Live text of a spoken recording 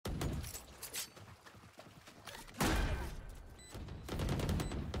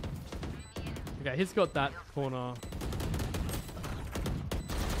Okay, he's got that corner.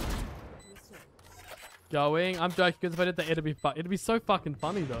 Going. I'm joking because if I did that, it'd be so fucking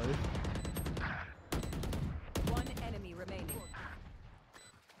funny though. One enemy remaining.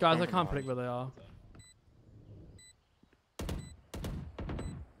 Guys, I can't predict where they are.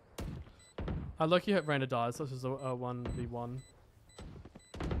 I lucky hope Randa dies. So this is a 1v1.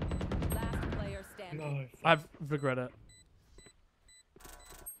 Last player standing. No. I regret it.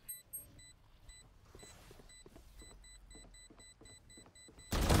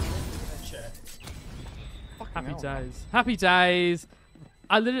 Happy days. Happy days.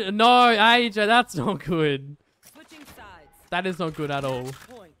 I literally no, AJ, that's not good. Switching sides. That is not good at all.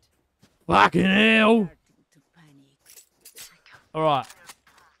 Point. Fucking hell. All right.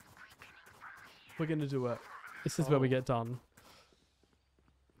 We're gonna do it. This is where we get done.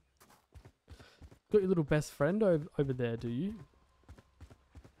 Got your little best friend over there, do you?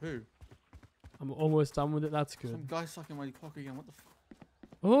 Who? I'm almost done with it. That's good. Some guy sucking my cock again. What the f?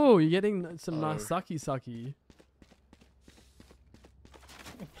 Oh, you're getting some nice sucky.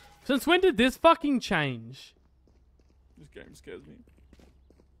 Since when did this fucking change? This game scares me.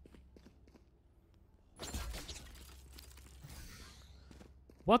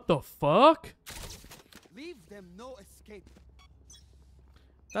 What the fuck? Leave them no escape.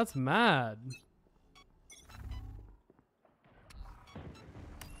 That's mad.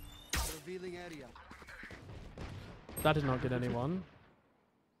 Revealing area. That did not get anyone.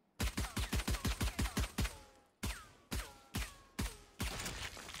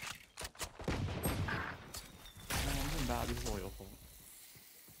 I'm bad. This is all your fault.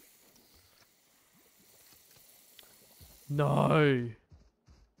 No.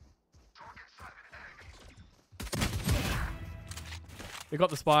 We got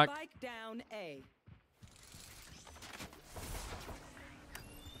the spike. Spike down A.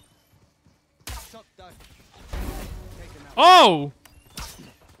 Shot down. Taken out. Oh!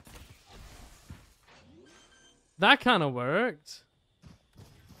 That kind of worked.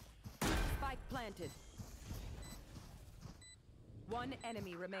 Spike planted. One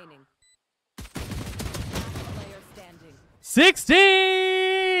enemy remaining. Last player standing.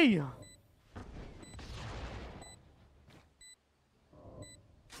 60!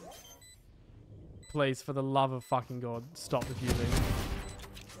 Please, for the love of fucking God, stop defusing.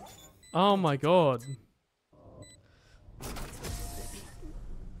 Oh my God.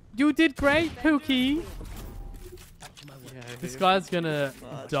 You did great, Pookie. This guy's gonna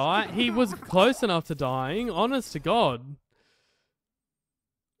die. He was close enough to dying, honest to God.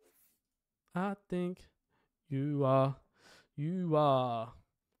 I think you are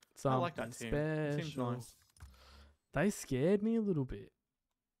something I like that team. It seems special. nice. They scared me a little bit.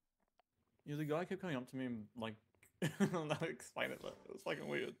 Yeah, the guy kept coming up to me and like, I don't know how to explain it, but it was fucking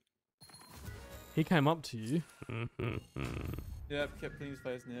weird. He came up to you. Yeah, kept putting his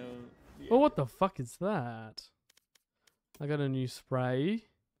face now. Yeah. Oh, what the fuck is that? I got a new spray.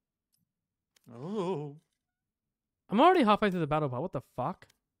 Oh. I'm already halfway through the battle part. What the fuck?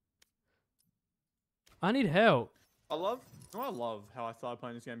 I need help. I love how I started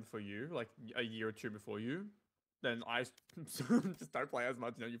playing this game before you, like a year or two before you. Then I just don't play as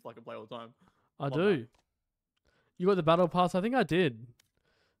much. You know, you fucking play all the time. I Love do. that. You got the battle pass? I think I did.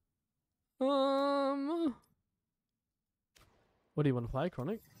 What do you want to play,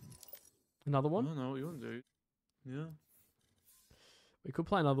 Chronic? Another I one? don't know what you want to do. Yeah. We could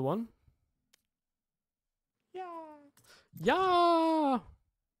play another one. Yeah. Yeah.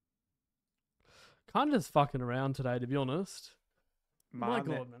 Kind of just fucking around today, to be honest. My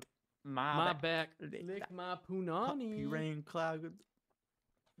God, man. My back. Lick my punani. Rain cloud.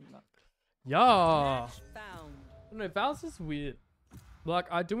 Yeah. Match found. I don't know, Val's is weird. Like,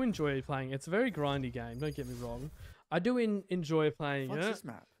 I do enjoy playing. It's a very grindy game, don't get me wrong. I do enjoy playing What's it. this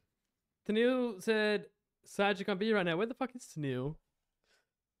map? Tanil said, sad you can't be here right now. Where the fuck is Tanil?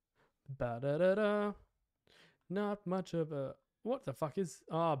 Ba-da-da-da. Not much of a... What the fuck is...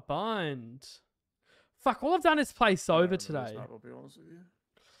 Ah, bind. Fuck, all I've done is play Sober today. I'll be honest with you.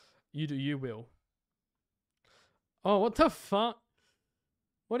 You do, you will. Oh, what the fuck?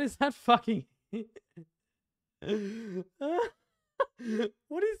 What is that fucking... What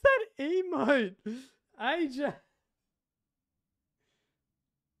is that emote? AJ.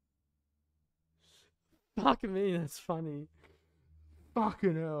 Fuck me, that's funny.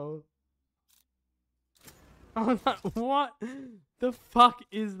 Fucking hell. Oh, what the fuck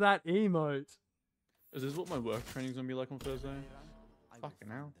is that emote? Is this what my work training's gonna be like on Thursday? Fucking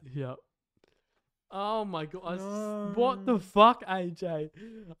hell. Yep. Oh my God. No. What the fuck, AJ?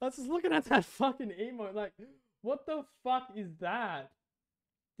 I was just looking at that fucking emote like, what the fuck is that?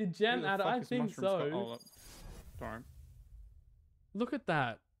 Did Jen add it? I think so. Oh, darn. Look at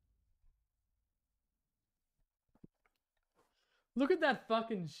that. Look at that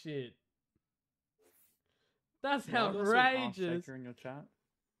fucking shit. That's outrageous. In your chat.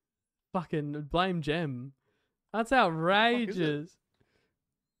 Fucking blame Gem. That's fuck is it? outrageous.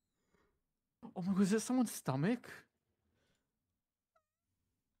 Oh my god, is that someone's stomach?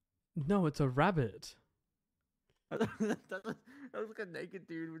 No, it's a rabbit. that looks like a naked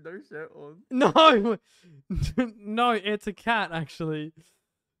dude with no shirt on. No, no, it's a cat actually.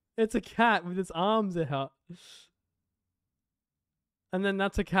 It's a cat with its arms out. And then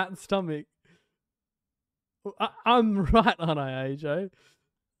that's a cat's stomach. I'm right, aren't I, AJ?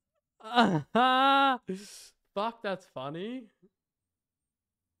 Fuck, that's funny.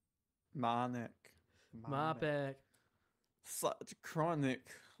 Marnik. My back. Such chronic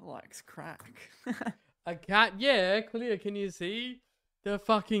likes crack. A cat, yeah, clear. Can you see the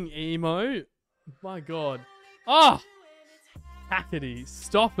fucking emote? My god. Oh! Cackety,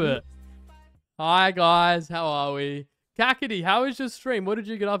 stop it. Hi, guys. How are we? Cackety, how was your stream? What did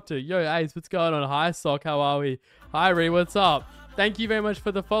you get up to? Yo, Ace, what's going on? Hi, Sock. How are we? Hi, Ree. What's up? Thank you very much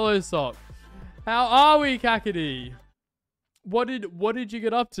for the follow, Sock. How are we, Cackety? What did you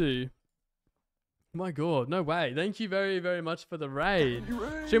get up to? My god, no way. Thank you very, very much for the raid.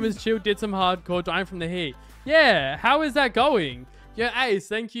 Streamers chill, did some hardcore, dying from the heat. Yeah, how is that going? Yeah, Ace,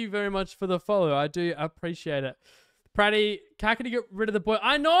 thank you very much for the follow. I do appreciate it. Pratty, Cackety, get rid of the boy.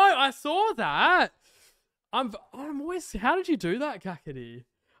 I know, I saw that. I'm always, how did you do that, Cackety?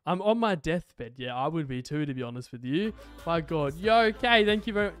 I'm on my deathbed. Yeah, I would be too, to be honest with you. My god. Yo, okay, thank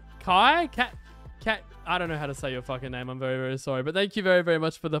you very Kai? Cat, I don't know how to say your fucking name. I'm very, very sorry. But thank you very, very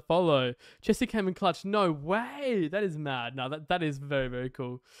much for the follow. Jesse came in clutch. No way. That is mad. No, that is very, very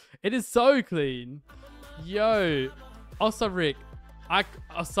cool. It is so clean. Yo. Osaric.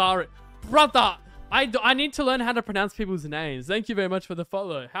 Osaric. Brother. I need to learn how to pronounce people's names. Thank you very much for the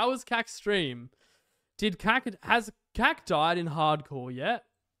follow. How was Cac's stream? Has Cac died in hardcore yet?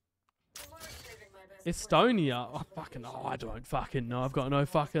 Estonia. I don't fucking know. I've got no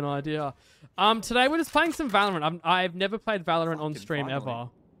fucking idea. Today we're just playing some Valorant. I've never played Valorant on stream ever.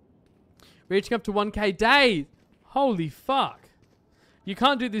 Reaching up to 1k days. Holy fuck. You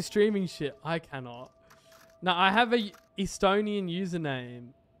can't do this streaming shit. I cannot. Now I have a Estonian username.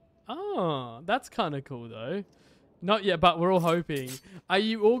 Oh, that's kind of cool though. Not yet, but we're all hoping. Are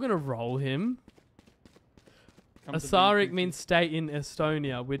you all gonna roll him? Asaric means stay in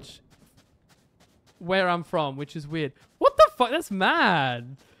Estonia, where I'm from, which is weird. What the fuck? That's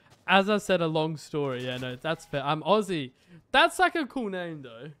mad. As I said, a long story. Yeah, no, that's fair. I'm Aussie. That's like a cool name,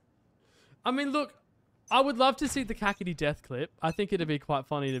 though. I mean, look, I would love to see the Cackety death clip. I think it'd be quite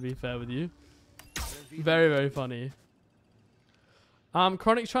funny, to be fair with you. Very, very funny.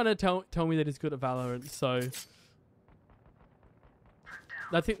 Chronic's trying to tell me that he's good at Valorant, so...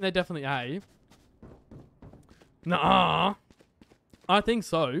 I think they're definitely A. Nah. I think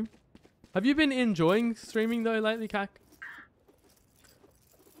so. Have you been enjoying streaming though lately, Cac?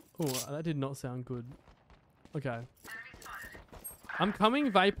 Oh, that did not sound good. Okay. I'm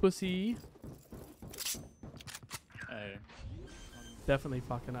coming, Vape Pussy. A. Definitely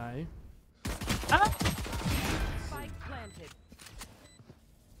fucking A. Ah! Spike planted.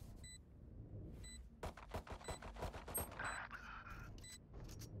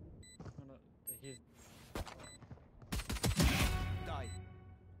 Die.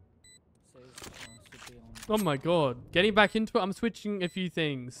 Oh my god. Getting back into it, I'm switching a few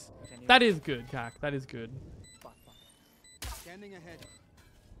things. That is good, Cac. That is good. Scanning ahead.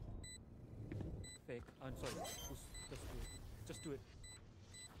 Fake. I'm sorry. Just do it.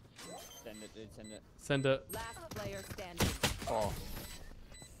 Send it, dude. Send it. Send it. Last player standing. Oh.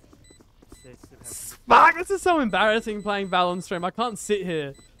 Fuck, this is so embarrassing playing Val on stream. I can't sit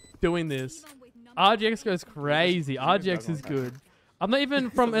here doing this. RGX goes crazy. RGX is good. I'm not even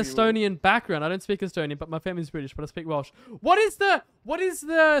from Estonian background. I don't speak Estonian, but my family's British, but I speak Welsh. What is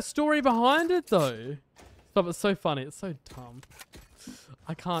the story behind it though? Stop, it's so funny. It's so dumb.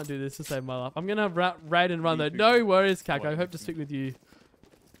 I can't do this to save my life. I'm gonna raid and run though. No worries, Cac. I hope to speak with you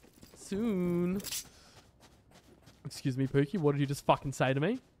soon. Excuse me, Pookie. What did you just fucking say to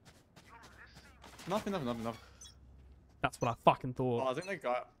me? Nothing. That's what I fucking thought. Oh, I think that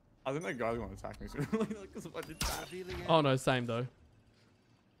guy's gonna attack me soon. Because of what I did that. Oh no, same though.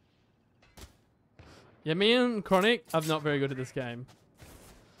 Yeah, me and Chronic, I'm not very good at this game.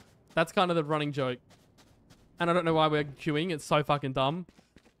 That's kind of the running joke. And I don't know why we're queuing. It's so fucking dumb.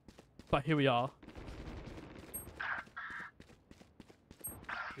 But here we are.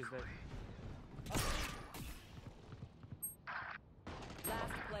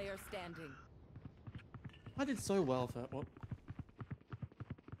 Last player player standing. I did so well for that. What?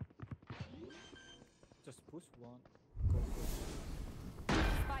 Just push one. Go, go.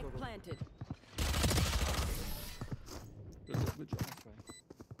 Spike planted. Good job.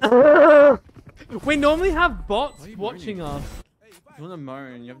 That's right. We normally have bots Why are you watching moaning? us. If you want to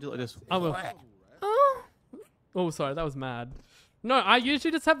moan, you have to do it like this. I will. Oh, sorry, that was mad. No, I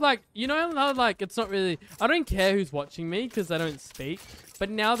usually just have like, you know, how, like, it's not really, I don't care who's watching me because they don't speak, but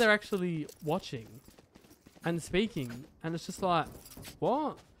now they're actually watching and speaking, and it's just like,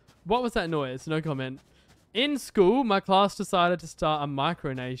 what? What was that noise? No comment. In school, my class decided to start a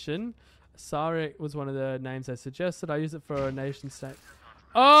micronation. Sarek was one of the names they suggested. I use it for a nation state.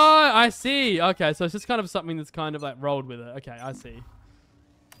 Oh, I see. Okay, so it's just kind of something that's kind of like rolled with it. Okay, I see.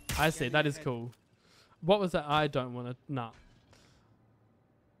 I see. That is cool. What was that? I don't want to. Nah.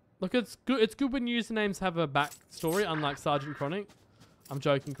 Look, it's good. It's good when usernames have a backstory, unlike Sergeant Chronic. I'm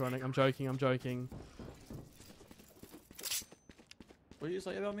joking, Chronic. I'm joking. I'm joking. What did you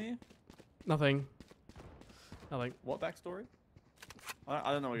say about me? Nothing. Nothing. What backstory?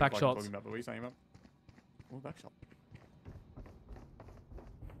 I don't know what Back you're shots. talking about, but what are you saying about? What back shot?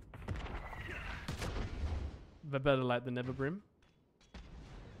 The better late than never, Brim.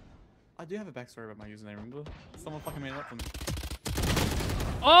 I do have a backstory about my username, remember? Someone fucking made it up for me.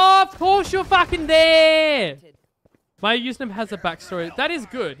 Oh, of course you're fucking there. My username has a backstory. That is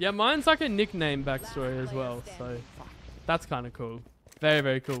good. Yeah, mine's like a nickname backstory as well. So that's kind of cool. Very,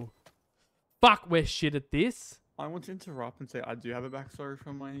 very cool. Fuck, we're shit at this. I want to interrupt and say I do have a backstory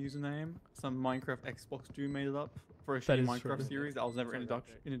from my username. Some Minecraft Xbox dude made it up for a That shitty is Minecraft true. series that was never Sorry,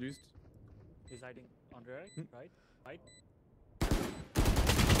 okay. introduced. He's hiding on the right, right, right.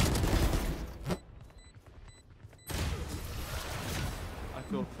 I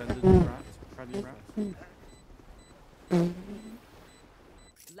feel offended, rat. Cruddy rat.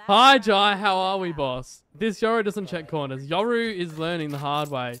 Hi, Jai. How are we, boss? This Yoru doesn't check corners. Yoru is learning the hard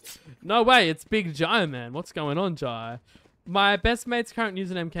way. No way. It's Big Jai, man. What's going on, Jai? My best mate's current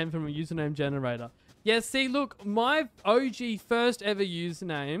username came from a username generator. Yeah, see, look, my OG first ever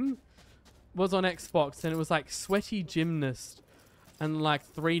username was on Xbox, and it was like Sweaty Gymnast, and like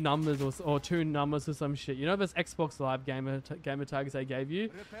 3 numbers or 2 numbers or some shit. You know those Xbox Live gamer tags they gave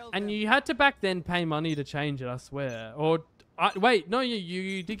you, and you had to back then pay money to change it. I swear. Or wait, no,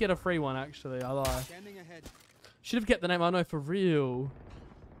 you did get a free one actually. I lie. Scanning ahead. Should have kept the name. I know for real.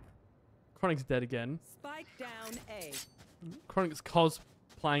 Chronic's dead again. Spike down A. Chronic's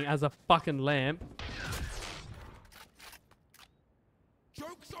cosplaying as a fucking lamp.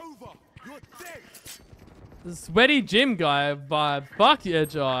 Joke's over. You're dead. The sweaty gym guy vibe. Fuck yeah,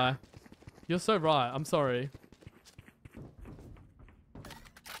 Jai. You're so right. I'm sorry.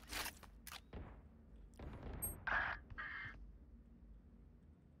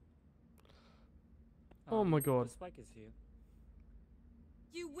 Oh my god. The spike is here.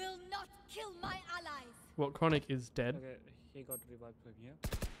 You will not kill my allies. What, Chronic is dead? Okay, he got revived from here.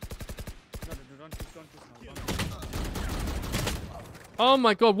 No, don't push now. Don't. Oh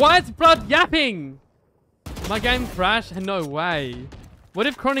my god. Why is blood yapping? My game crashed? No way. What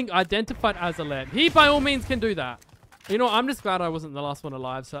if Chronic identified as a lamp? He by all means can do that. You know, I'm just glad I wasn't the last one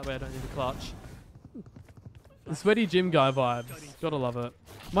alive, so that way I don't need to clutch. The sweaty gym guy vibes. Gotta love it.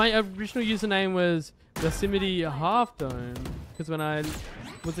 My original username was Yosemite Half Dome, because when I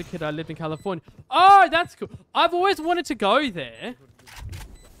was a kid, I lived in California. Oh, that's cool. I've always wanted to go there.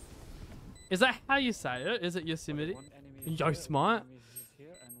 Is that how you say it? Is it Yosemite? One enemy is Yo, here, smart. one enemy is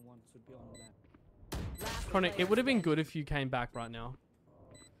here, and one should be on the lamp. Chronic, it would have been good if you came back right now.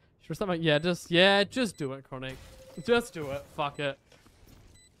 Sure, something. Yeah, just do it, Chronic. Just do it. Fuck it.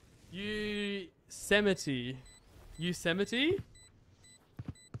 Yosemite.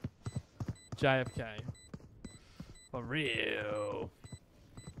 JFK. For real.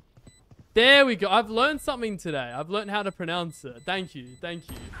 There we go. I've learned something today. I've learned how to pronounce it. Thank you. Thank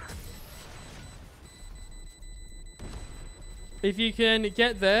you. If you can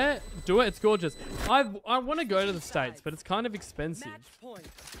get there, do it. It's gorgeous. I want to go to the States, but it's kind of expensive. Match point.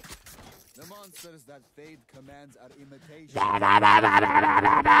 The monsters that Fade commands are imitation.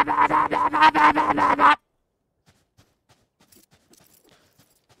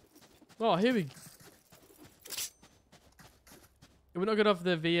 Oh, here we go. We're not good off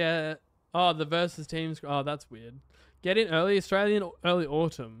the via. Oh, the versus teams. Oh, that's weird. Get in early Australian early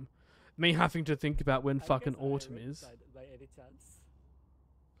autumn. Me having to think about when fucking autumn is. By any chance?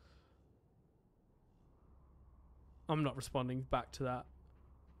 I'm not responding back to that.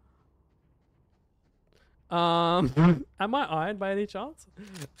 Am I iron by any chance?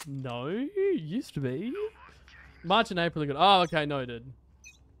 No, used to be. March and April are good. Oh, okay, noted.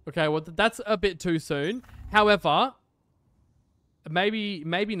 Okay, well that's a bit too soon. However, maybe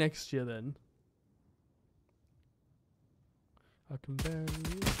next year then. I can barely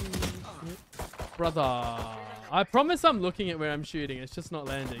see it. Brother, I promise I'm looking at where I'm shooting. It's just not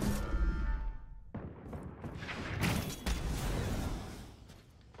landing.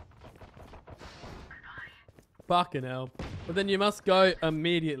 Fucking hell. But then you must go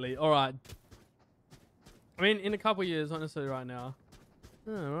immediately. All right. I mean, in a couple years, not necessarily right now.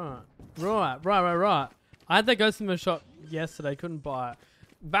 Oh, right. I had that Ghost in the shop yesterday. Couldn't buy it.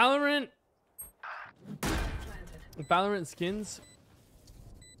 Valorant skins.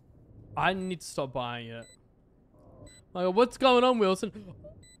 I need to stop buying it. Like, what's going on, Wilson?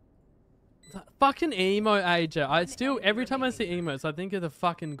 That fucking emote, AJ. I still, every time I see emotes, I think of the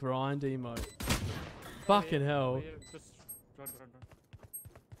fucking grind emote. Fucking hell. Just run.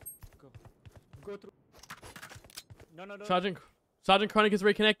 Go through. No. Sergeant Chronic is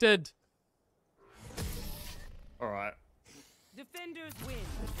reconnected. All right. Defenders win.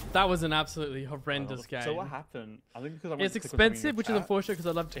 That was an absolutely horrendous game. So what happened? I think because I went It's to click on something in expensive, the which is chat, unfortunate because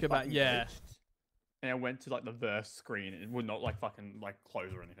I'd love to it go back. fucking Yeah. glitched, and I went to like the verse screen. It would not like fucking like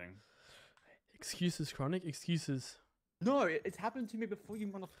close or anything. Excuses, Chronic. Excuses. No, it's happened to me before, you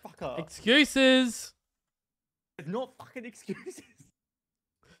motherfucker. Excuses. It's not fucking excuses.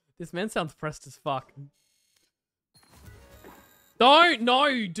 This man sounds pressed as fuck. Don't,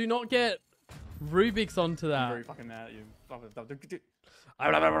 no, do not get Rubik's onto I'm that. very fucking mad at you.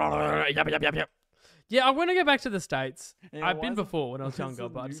 Yeah, I want to go back to the States. Yeah, I've why been is it- before when I was why is younger, the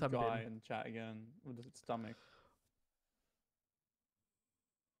but I new just haven't guy been. in the chat again with his stomach.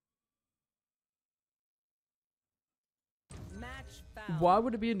 Match found. Why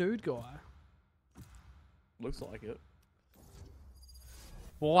would it be a nude guy? Looks like it.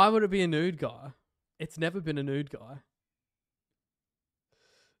 Why would it be a nude guy? It's never been a nude guy.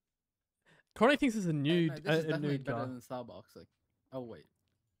 Chronic thinks it's a nude, This is a definitely nude better guy. than Starbucks. Like, oh wait.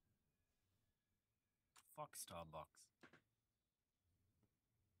 Fuck Starbucks.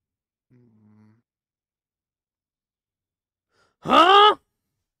 Huh?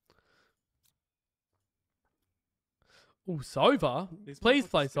 Oh, Sova. These Please motherfuckers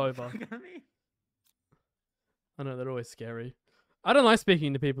play spin Sova. fucking at me. I know, they're always scary. I don't like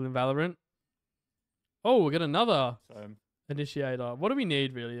speaking to people in Valorant. Oh, we got another So, initiator. What do we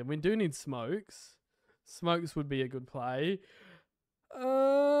need, really? We do need smokes. Smokes would be a good play.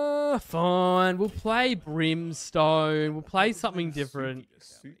 Fine. We'll play Brimstone. We'll play something different.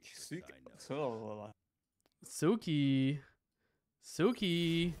 Suki.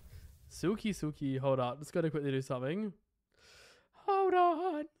 Hold up. Just gotta quickly do something. Hold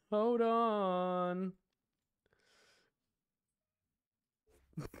on.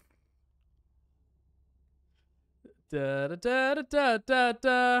 Da.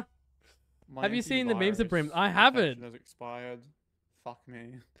 My Have you seen the memes of antivirus Brim? I haven't. protection has expired. Fuck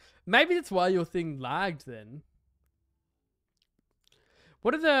me. Maybe that's why your thing lagged then.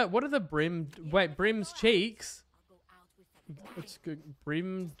 What are the Brim? Wait, Brim's cheeks. I'll go out with that boy. What's good?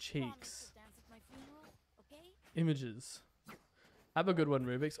 Brim cheeks. Dance at my funeral, okay? Images. Have a good one,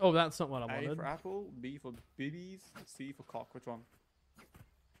 Rubik's. Oh, that's not what I A wanted. for apple, B for biddies, C for cock. Which one?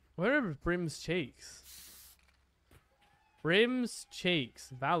 Where are Brim's cheeks? Brim's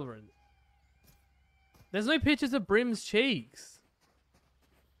cheeks. Valorant. There's no pictures of Brim's cheeks.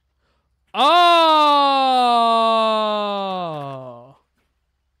 Oh!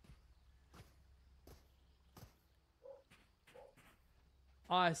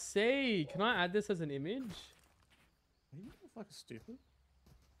 I see. Can I add this as an image? Are you fucking stupid?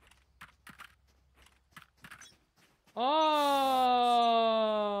 Oh!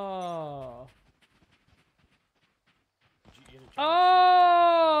 Oh!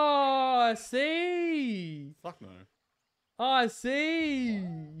 Oh! I see. Fuck no. I see.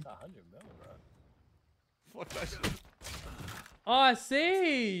 100 mil, bro. Fuck that shit. I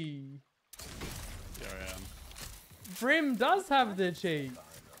see. Here I am. Brim does have the cheek.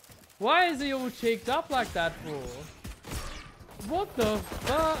 Why is he all cheeked up like that for? What the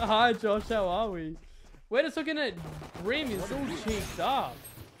fuck? Hi Josh, how are we? We're just looking at Brim, he's all cheeked up.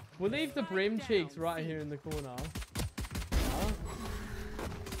 We'll leave the Brim cheeks right here in the corner. Huh?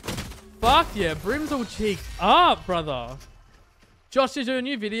 Fuck yeah, Brim's all cheeked up, brother. Josh, is your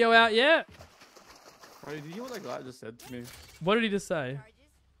new video out yet? Bro, did you hear what that guy just said to me? What did he just say? Charges?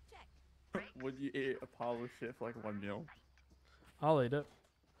 Check. Would you eat a pile of shit for like 1 meal? I'll eat it.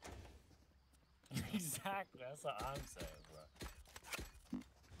 Exactly, that's what I'm saying, bro.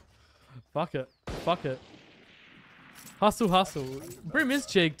 Fuck it. Fuck it. Hustle. Brim is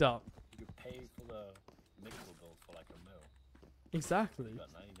cheeked up. You could pay for the nickel bill for like a mil. Exactly.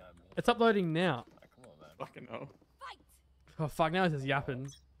 Got 99 more. It's uploading now. Alright, come on, man. Fucking hell. Oh fuck! Now it's just yapping.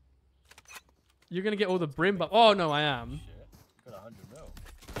 You're gonna get all the brim, but oh no, I am. Shit. Got 100 mil.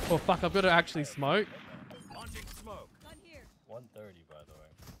 Oh fuck! I've got to actually smoke. Gun here. 130, by the way.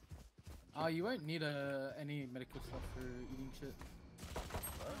 Oh, you won't need any medical stuff for eating shit.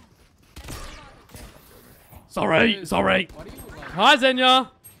 Sorry. Why do you like? Hi Zenya.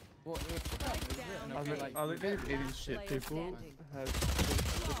 What, I think they're eating shit. People have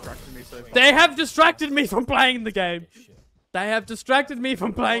distracted me so far. They have distracted me from playing the game. Shit. They have distracted me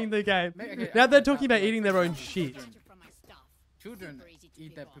from playing the game. Now they're talking about eating their own shit. Children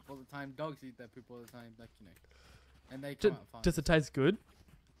eat that poop all the time. Dogs eat that poop all the time. Like, you know, and they D- come out fine. does it taste good?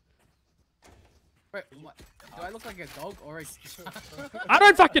 Wait, what? Do I look like a dog or a? I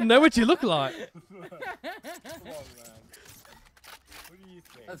don't fucking know what you look like. Come on, man. What do you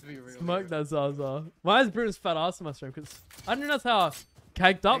think? Let's be real. Smoke that Zaza. Why is Brim's fat ass on my stream? Because I didn't realize how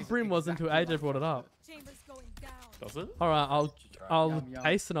caked up Tastes Brim was until exactly AJ brought it up. Chambers going down. Does it? All right, I'll Yum, yum.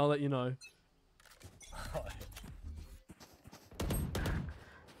 taste and I'll let you know.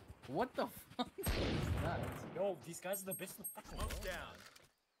 What the fuck? is that? Yo, these guys are the best in the fucking world.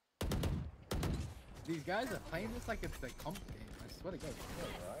 These guys are playing this like it's the comp game. I swear to God. Yeah,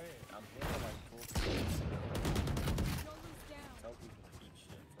 right? I'm here to like talk to people. No loose down. Tell people to eat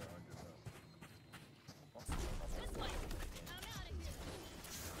shit for 100 mil. What's the one I'm I'm out of here.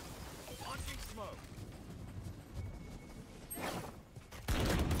 Launching smoke.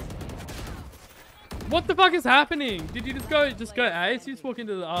 What the fuck is happening? Did you just go A? So you just walk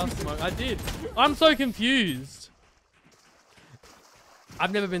into the arse smoke. I did. I'm so confused.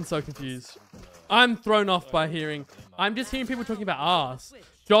 I've never been so confused. I'm thrown off by hearing. I'm just hearing people talking about arse.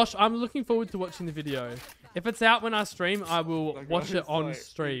 Josh, I'm looking forward to watching the video. If it's out when I stream, I will watch it on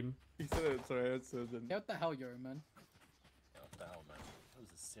stream. He said it, sorry, it said it. Yeah, what the hell, yo, man? Yeah, what the hell, man? That was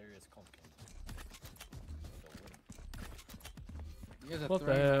a serious comp game. You guys are What the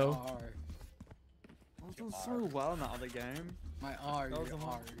throwing my hell? R. I was doing so well in that other game. My R, That was your the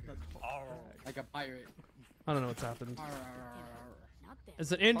R. one. Like a pirate. I don't know what's happened. R, R, R, R. Not there.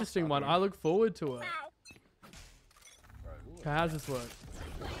 It's an interesting one. I look forward to it. Bro, who Okay, how's this work?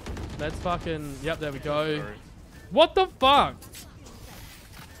 Let's fucking... Yep, there we go. Sorry. What the fuck?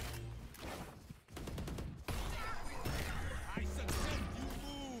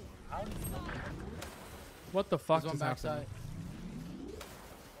 What the fuck There's one just happened? backside.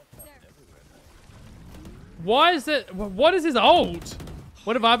 Why is it... What is his ult?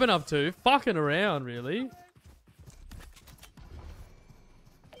 What have I been up to? Fucking around, really? I'm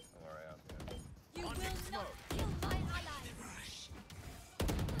alright out there. You will not kill my allies.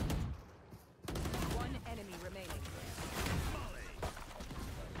 One enemy remaining.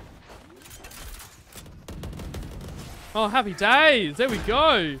 Oh, happy days. There we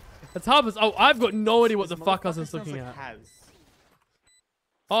go. It's Harvest. Oh, I've got no idea what the This fuck I was motherfucker just looking sounds at. like Haz.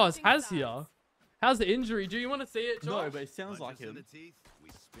 Oh, it's Haz here. How's the injury? Do you want to see it, No, Josh? but it sounds like him. teeth, we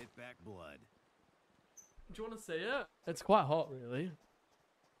spit back blood. Do you want to see it? It's quite hot, really.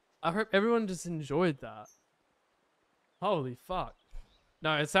 I hope everyone just enjoyed that. Holy fuck.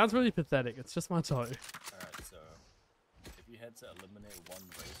 No, it sounds really pathetic. It's just my toe. Alright, so if you had to eliminate one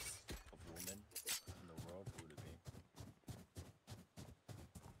race of women in the world, who would it be?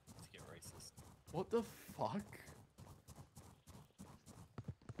 To get racist. What the fuck?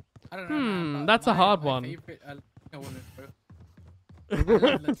 I don't know. man, but that's a hard my one. Favorite, woman, bro. I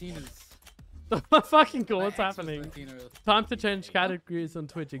love Latinas. Fucking cool. My What's ex was happening? Latina. Time to change categories on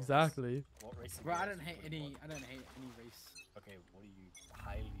Twitch. Exactly. What race? Bro, I don't hate any race. Okay, what do you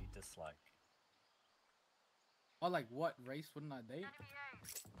highly dislike? Or like, what race wouldn't I date?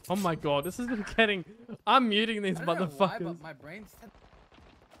 Oh my god, this has been getting... I'm muting these I don't know why, motherfuckers. but my brain's...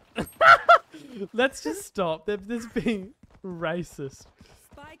 Let's just stop. This being racist.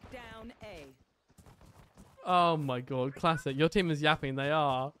 Spike down A. Oh my god, classic. Your team is yapping. They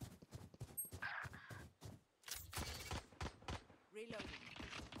are. Reloading.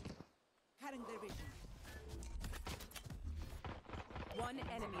 Cutting their vision. One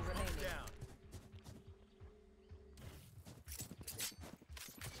enemy remaining.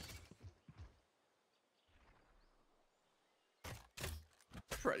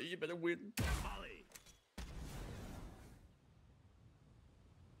 Freddy, you better win.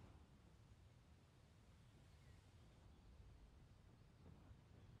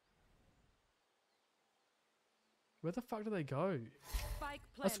 Where the fuck do they go? Spike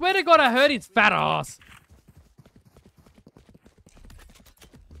I planted. swear to god I heard his fat ass.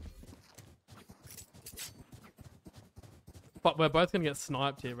 But we're both gonna get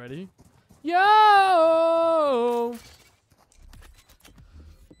sniped here. Ready? Yo!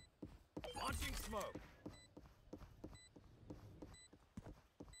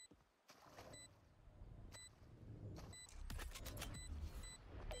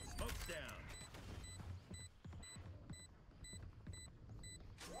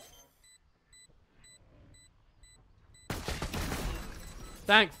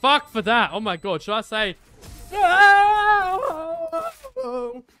 Thank fuck for that. Oh my god, should I say?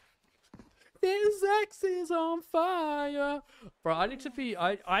 This X is on fire. Bro, I need to be.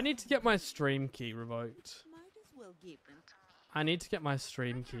 I need to get my stream key revoked. I need to get my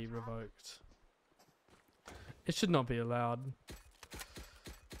stream key revoked. It should not be allowed.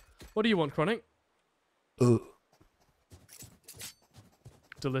 What do you want, Chronic?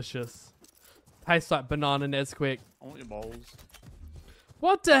 Delicious. Tastes like banana Nesquik. I want your bowls.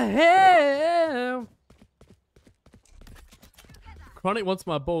 What the hell? Chronic wants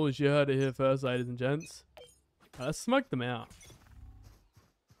my balls. You heard it here first, ladies and gents. Let's smoke them out.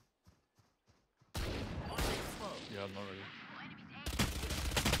 Yeah, I'm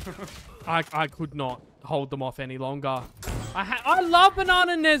not ready. I could not hold them off any longer. I love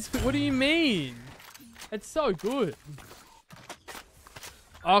banana Nesquik. What do you mean? It's so good.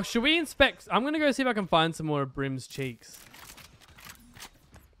 Oh, should we inspect? I'm gonna go see if I can find some more of Brim's cheeks.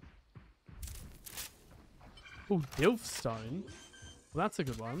 Oh, Dilfstone. Well, that's a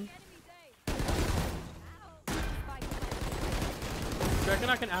good one. Do you reckon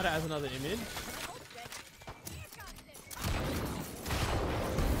I can add it as another image?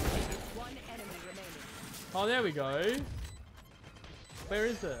 Oh, there we go. Where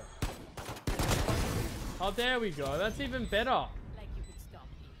is it? Oh, there we go. That's even better.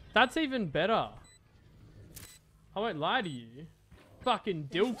 That's even better. I won't lie to you. Fucking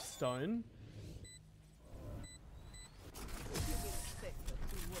Dilfstone.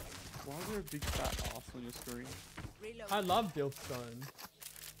 Why is there a big fat ass on your screen? I love Dilfstone.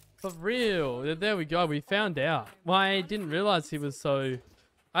 For real. There we go. We found out. Well, I didn't realize he was so...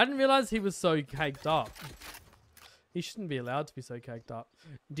 I didn't realize he was so caked up. He shouldn't be allowed to be so caked up.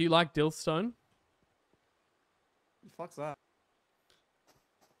 Do you like Dilfstone? The fuck's that?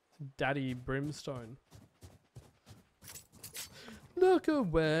 Daddy Brimstone. Look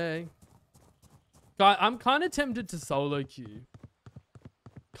away. Guy, I'm kind of tempted to solo queue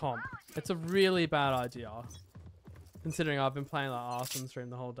comp. It's a really bad idea. Considering I've been playing like arse on stream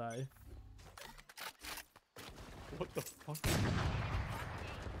the whole day. What the fuck?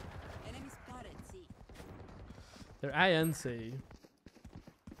 Enemy spotted. C. They're A and C.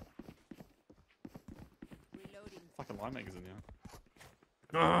 Fucking line makers in here.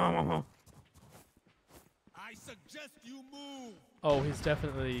 Oh, I suggest you move. he's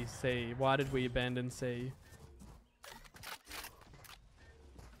definitely C. Why did we abandon C?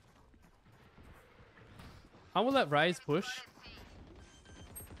 I will let Raze push.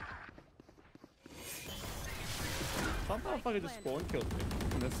 Some motherfucker just spawn killed me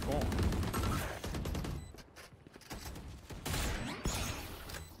in their spawn.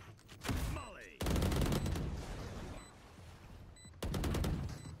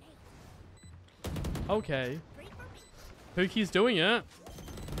 Okay. Pookie's doing it.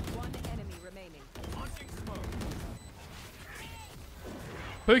 One enemy remaining.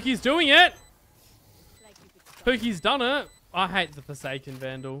 Pookie's doing it. Pookie's done it. I hate the Forsaken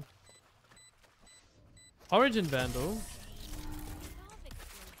Vandal. Origin Vandal.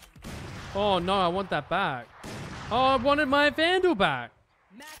 Oh no, I want that back. Oh, I wanted my Vandal back.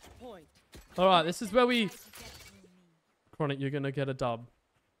 Match point. Alright, this is where we... Chronic, you're gonna get a dub.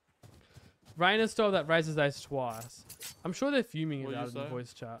 Rainer stole that Razor's Ace twice. I'm sure they're fuming What'd it you out in the say?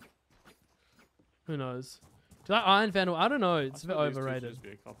 voice chat. Who knows? Do that Iron Vandal? I don't know. It's a bit I thought these two should overrated. just be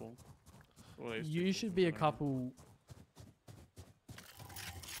a couple. Or these two You should couples, be I a don't know. couple.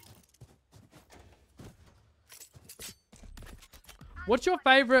 What's your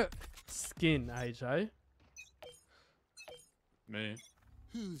favorite skin, AJ? Me.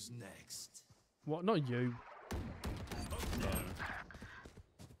 Who's next? What? Not you. No.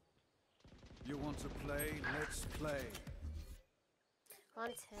 You want to play? Let's play. On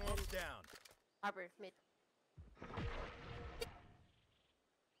 10. Down. Arbor, mid.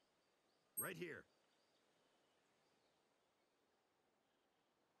 Right here.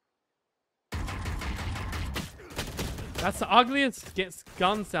 That's the ugliest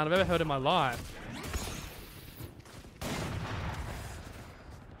gun sound I've ever heard in my life.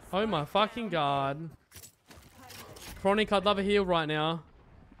 Oh my fucking god. Chronic, I'd love a heal right now.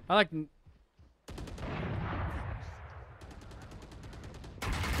 I like...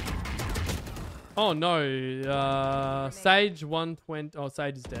 Oh no. Sage 120. Oh,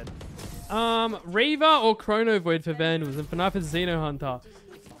 Sage is dead. Reaver or Chrono Void for Vandals and Fnatic is Xeno Hunter.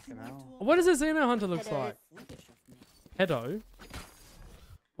 Fucking hell. What does a Xeno Hunter looks Header. like? Hedo?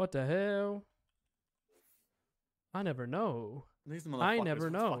 What the hell? I never know. These I motherfuckers never are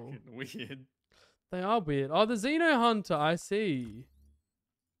know. fucking weird. They are weird. Oh, the Xeno Hunter, I see.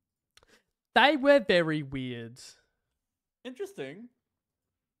 They were very weird. Interesting.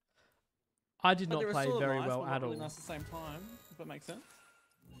 I did But not they were play still very nice, well but not at really all. nice at the same time. If that makes sense.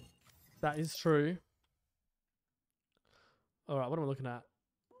 That is true. All right, what am I looking at?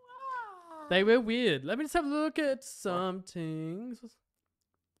 They were weird. Let me just have a look at some things.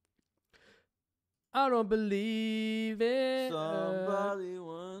 I don't believe it.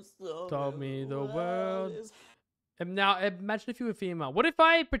 once Told me the world. And now, imagine if you were female. What if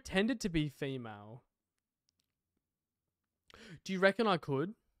I pretended to be female? Do you reckon I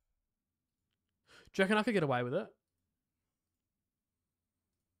could? Do you reckon I could get away with it?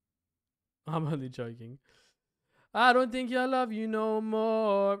 I'm only joking. I don't think I love you no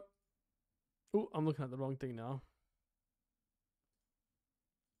more. Oh, I'm looking at the wrong thing now.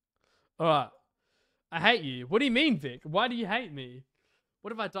 Alright. I hate you. What do you mean, Vic? Why do you hate me?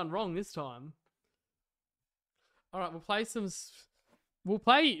 What have I done wrong this time? Alright, we'll play some... We'll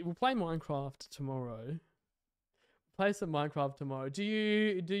play Minecraft tomorrow. Play some Minecraft tomorrow. Do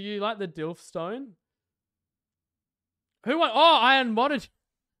you like the Dilf Stone? Who won? Oh, I unmodded.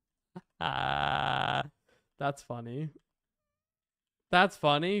 That's funny. That's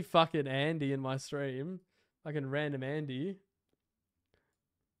funny. Fucking Andy in my stream. Fucking random Andy.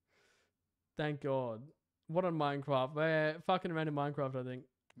 Thank God. What on Minecraft? Fucking random Minecraft, I think.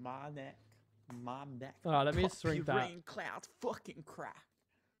 My neck. My neck. Alright, let me just shrink that. Rain clouds fucking crack.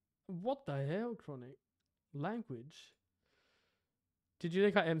 What the hell, Chronic? Language? Did you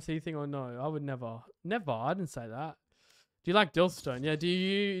think I MC thing or no? I would never. Never. I didn't say that. Do you like Dilfstone? Yeah, do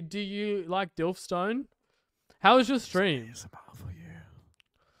you like Dilfstone? How was your stream? For you.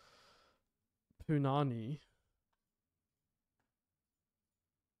 Punani.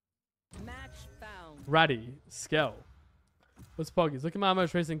 Match found. Ratty. Skell. What's Poggies? Look at my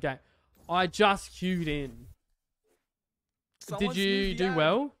most recent game. I just queued in. Someone Did you smoothed the do ad.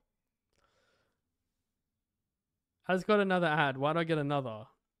 well? I just got another ad. Why do I get another?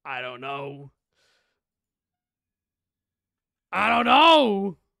 I don't know. I don't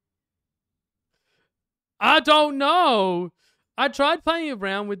know. I don't know. I tried playing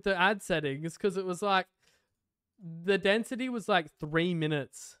around with the ad settings because it was like the density was like 3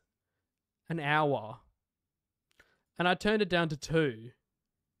 minutes an hour. And I turned it down to 2.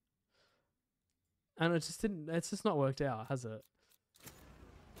 And it just didn't, it's just not worked out, has it?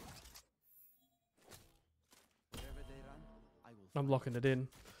 Wherever they run, I will I'm find locking it in.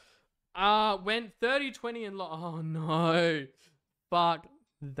 Went 30-20 and oh no. Fuck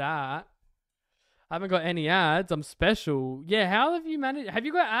that. I haven't got any ads. I'm special. Yeah, how have you managed? Have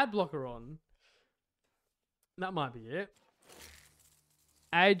you got ad blocker on? That might be it.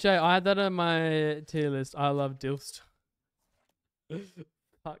 AJ, I had that on my tier list. I love Dilfst.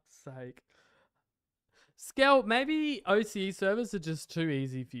 Fuck's sake. Skel, maybe OCE servers are just too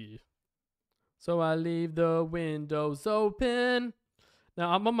easy for you. So I leave the windows open.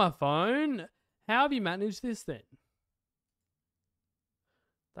 Now I'm on my phone. How have you managed this then?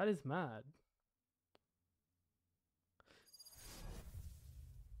 That is mad.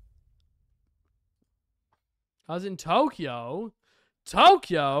 I was in Tokyo.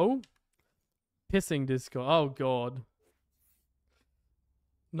 Tokyo? Pissing Discord. Oh, God.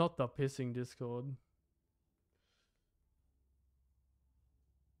 Not the pissing Discord.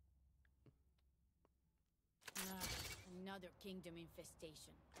 Another kingdom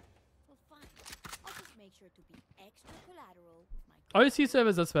infestation. Well, fine. I'll just make sure to be extra collateral with my OC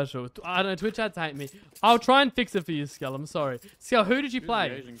servers are special. I don't know, Twitch ads hate me. I'll try and fix it for you, Skell. I'm sorry. Skell, who did you Who's the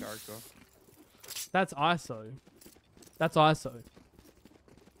play? Asian character? That's ISO. That's ISO.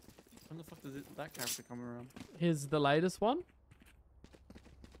 When the fuck does that character come around? Here's the latest one.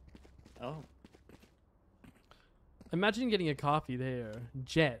 Oh. Imagine getting a coffee there.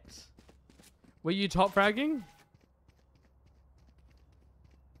 Jet. Were you top fragging?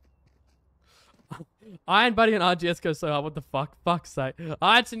 Iron Buddy and RGS go so hard. What the fuck? Fuck's sake.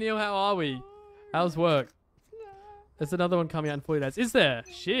 Alright, Neil, how are we? How's work? There's another one coming out in 40 days. Is there?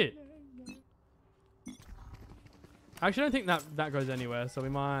 Shit. I actually don't think that goes anywhere, so we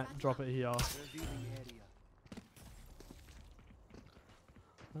might drop it here. revealing area.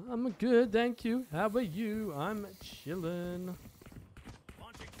 I'm good, thank you. How about you? I'm chilling.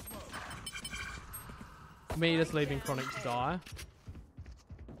 Me just leaving Chronic to die.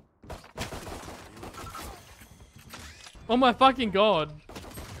 Oh my fucking god.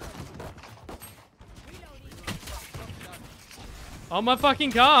 Oh my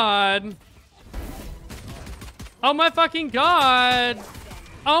fucking god. Oh my fucking god.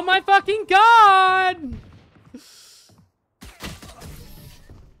 Oh my fucking god.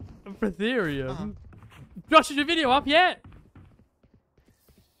 Ethereum. Josh, is your video up yet?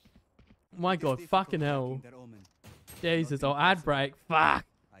 My god, fucking hell. Jesus, oh, ad break. Fuck.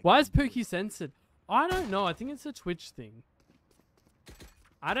 I Why is Pookie censored? I don't know. I think it's a Twitch thing.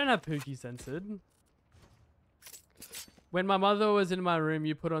 I don't have Pookie censored. When my mother was in my room,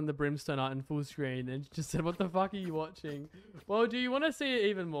 you put on the Brimstone art in full screen and just said, "What the fuck are you watching?" Well, do you want to see it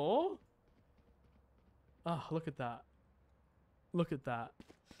even more? Oh, look at that. Look at that.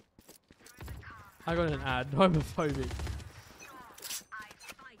 I got an ad. Homophobic.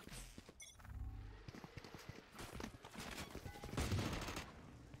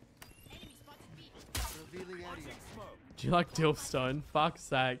 Do you like Dilfstone? Fuck's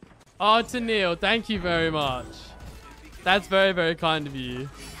sake. Oh, Tennille, thank you very much. That's very, very kind of you.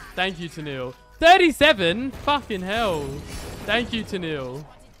 Thank you, Tennille. 37? Fucking hell. Thank you, Tennille.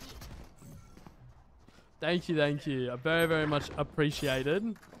 Thank you, thank you. Very, very much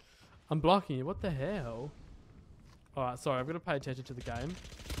appreciated. I'm blocking you. What the hell? Alright, sorry. I've got to pay attention to the game.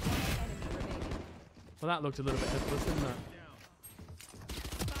 Well, that looked a little bit helpless, didn't it?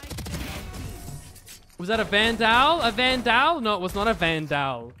 Was that a Vandal? A Vandal? No, it was not a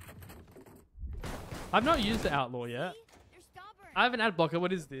Vandal. I've not used the Outlaw yet. I have an ad blocker.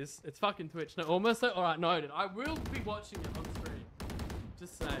 What is this? It's fucking Twitch. No, almost. Alright, noted. I will be watching it on stream.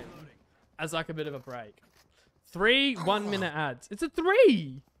 Just saying. As like a bit of a break. 3 1-minute ads. It's a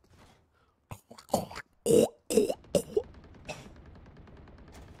 3!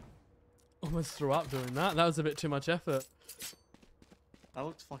 Almost threw up doing that. That was a bit too much effort. That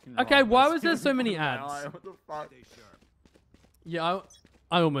looks fucking Okay, wrong. why That's was there so many my ads? eye. What the fuck? Yeah,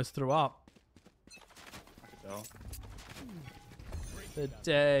 I almost threw up. No. The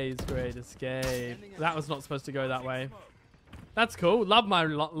day's great escape. That was not supposed to go that way. That's cool. Love my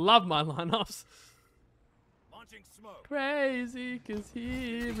lineups. Crazy, cause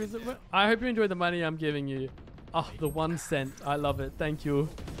here is it. I hope you enjoy the money I'm giving you. Oh, the 1 cent. I love it. Thank you.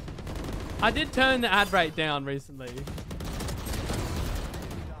 I did turn the ad rate down recently.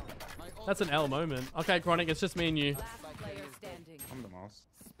 That's an L moment. Okay, Chronic, it's just me and you. I'm the mouse.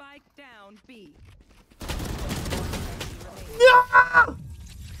 Spike down B. No!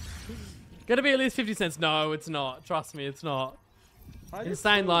 Gotta be at least 50 cents. No, it's not. Trust me, it's not.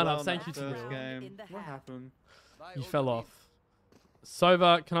 Insane lineups. Thank you, First Tennille. game. What happened? You fell off.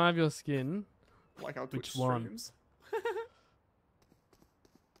 Sova, can I have your skin? Like our Twitch Which one? streams.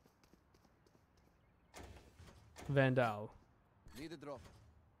 Vandal. Need a drop.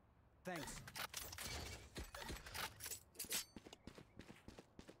 Thanks.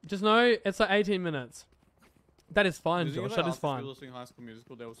 Just know it's like 18 minutes. That is fine, Did you Josh. know That is after fine. school they were singing High School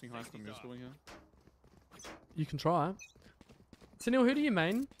Musical? They were singing High School Musical in here. You can try. Sunil, who do you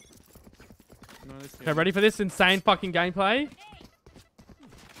main? No, they sing. Okay, ready for this insane fucking gameplay?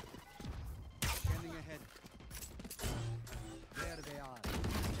 Standing ahead. There they are.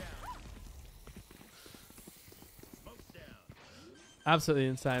 Absolutely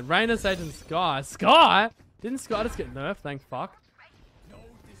insane. Rainer, Sage, and Sky. Sky? Didn't Sky just get nerfed? Thank fuck.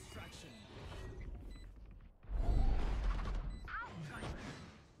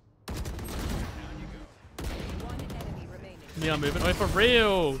 Neon movement. Oh, for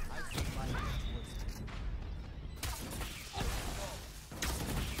real.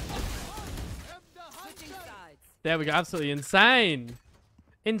 There we go. Absolutely insane.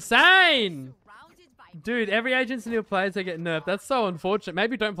 Insane. Dude, every Agent Sunil plays, they get nerfed. That's so unfortunate.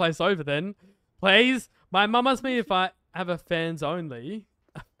 Maybe don't play Sova then. Please. My mum asked me if I have a fans only.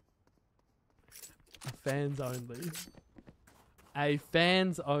 A fans only. A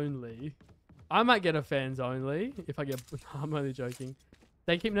fans only. I might get a fans only if I get... I'm only joking.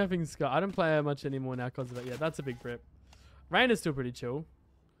 They keep nerfing Scott. I don't play her much anymore now because of it. Yeah, that's a big rip. Rain is still pretty chill.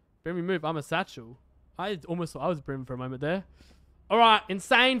 Brim move. I'm a satchel. I was Brim for a moment there. Alright,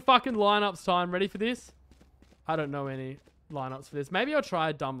 insane fucking lineups time. Ready for this? I don't know any lineups for this. Maybe I'll try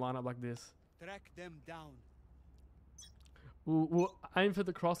a dumb lineup like this. Track them down. We'll aim for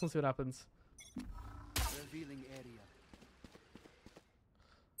the cross and see what happens. Revealing area.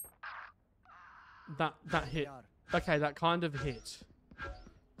 That hit. Okay, that kind of hit.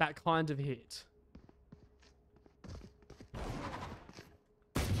 That kind of hit.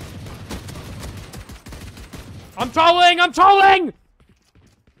 I'm trolling! I'm trolling!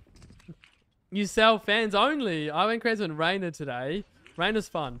 You sell fans only. I went crazy on Rainer today. Rainer's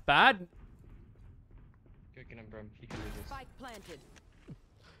fun. Bad? Kicking him, bro. He can do this. Spike planted.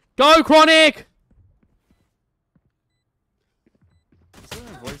 Go, Chronic!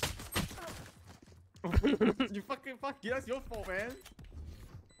 You fucking fuck. Yeah, that's your fault, man.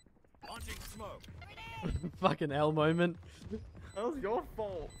 Launching smoke. Fucking L moment. That was your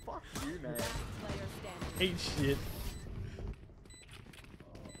fault. Fuck you, man. Eat shit.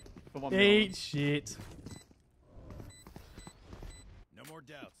 Come on, Eat shit. No more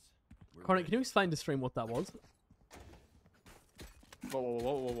more doubts. We're Chronic, ready. can you explain to stream what that was? What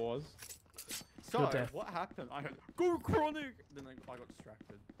was? Your Sorry, death. what happened? I heard, go Chronic! Then I got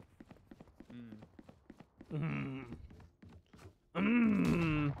distracted.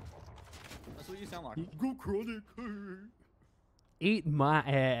 That's what you sound like. Go Chronic! Eat my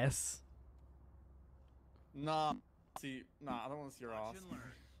ass. Nah. See, nah, I don't want to see your ass.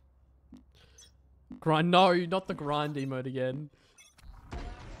 Grind. No, not the grind emote again.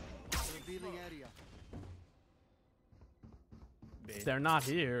 Revealing area. They're not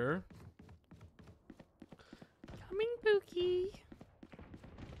here. Coming, Pookie.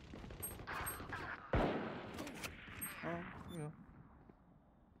 Oh, yeah.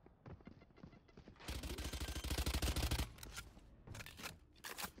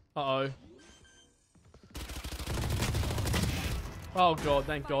 Uh-oh. Oh god,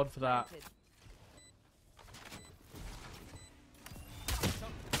 thank god for that.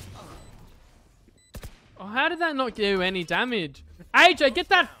 Oh, how did that not do any damage? AJ, get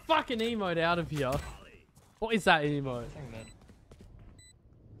that fucking emote out of here. What is that emote?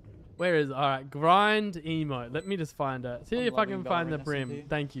 Where is it? Alright, grind emote. Let me just find it. See if I can find the brim.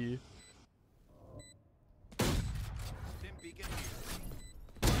 Thank you.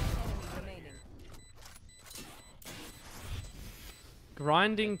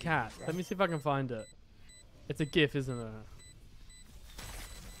 Grinding cat. Let me see if I can find it. It's a GIF, isn't it?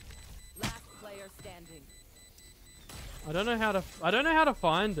 Last player standing. I don't know how to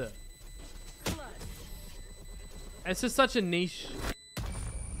find it. It's just such a niche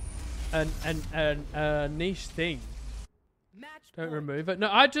a niche thing. Match Don't point. remove it. No,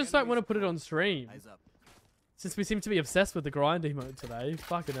 I just don't want to put it on stream. Eyes up. Since we seem to be obsessed with the grind emote today.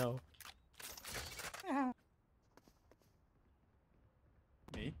 Fucking hell.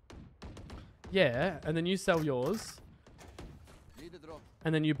 Me? Yeah, and then you sell yours, Need a drop.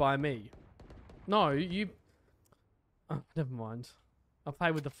 and then you buy me. No, you... Oh, never mind. I'll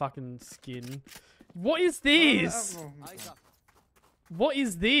play with the fucking skin. What is this? Eyes up. What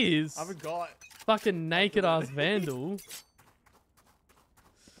is this? I forgot. Fucking naked ass vandal.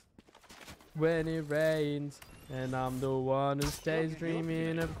 When it rains, and I'm the one who stays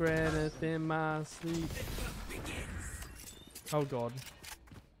dreaming of granite in my sleep. Oh god.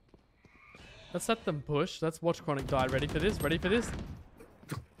 Let's let them push. Let's watch Chronic die. Ready for this? Ready for this?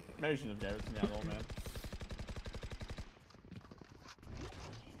 Maybe you shouldn't have gave it to me at all, man.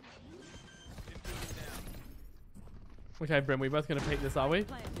 Okay, Brim, we're both gonna pick this, are we?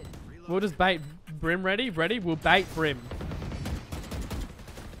 Planted. We'll just bait Brim. Ready? Ready? We'll bait Brim.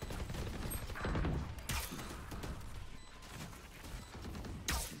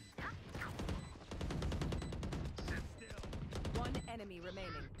 One enemy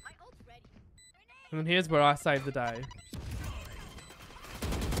remaining. My ult's ready. And then here's where I save the day.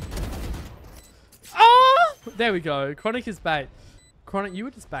 Ah! There we go. Chronic is bait. Chronic, you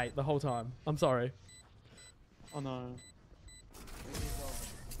were just bait the whole time. I'm sorry. Oh no.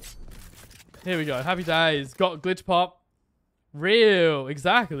 Here we go. Happy days. Got glitch pop. Real.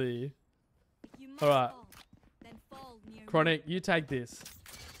 Exactly. If you must Alright. fall, then fall near Chronic, you take this.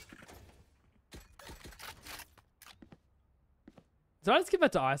 Did I just give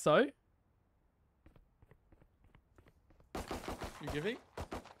that to ISO? You giving?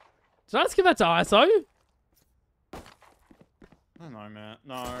 Did I just give that to ISO? I don't know, man.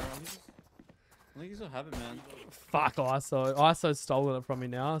 No, I think you still have it, man. Fuck ISO. ISO's stolen it from me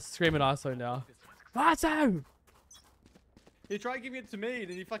now. Scream at ISO now. ISO! He tried giving it to me,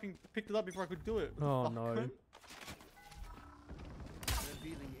 then he fucking picked it up before I could do it. Oh, Fuck no. him.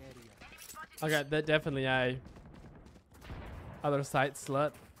 Revealing area. Okay, they're definitely a other site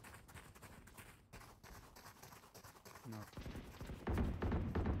slut. No.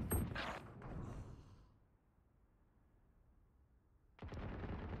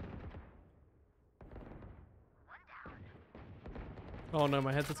 Oh no,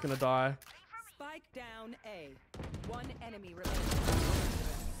 my headset's gonna die. Spike down A. One enemy remaining.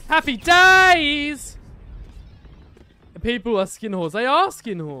 Happy days! People are skin whores. They are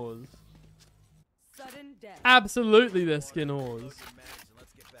skin whores. Sudden death. Absolutely, they're skin whores.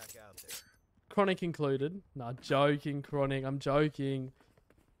 Let's get back out there. Chronic included. Nah, joking, Chronic. I'm joking.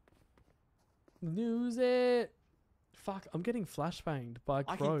 Lose it. Fuck, I'm getting flashbanged by I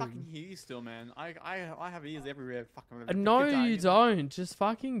can Chrome. fucking hear you still, man. I have ears everywhere. Fucking. No, you don't. Just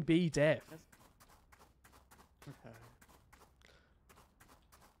fucking be deaf. Okay.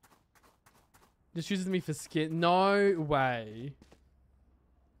 Just uses me for skin. No way.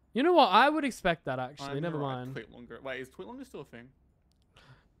 You know what? I would expect that actually. I'm Never gonna write mind. Tweet longer. Wait, is tweet longer still a thing?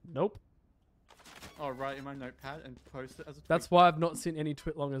 Nope. Oh, write in my notepad and post it as a tweet. That's why I've not seen any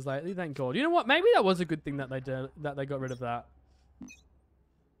twit longers lately. Thank God. You know what? Maybe that was a good thing that they did, that they got rid of that.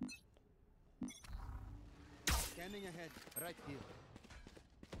 Scanning ahead, right here.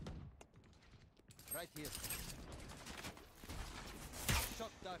 Right here. Shot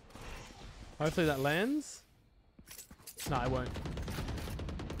done. Hopefully that lands. No, it won't.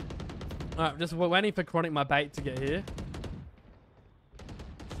 Alright, just waiting for Chronic, my bait, to get here.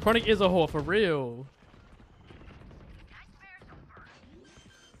 Chronic is a whore, for real.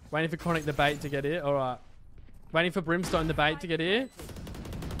 Waiting for Chronic the bait to get here. Alright. Waiting for Brimstone the bait to get here.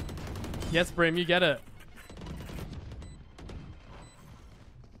 Yes, Brim, you get it.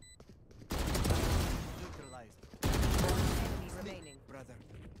 Neutralized. Enemy remaining. Brother.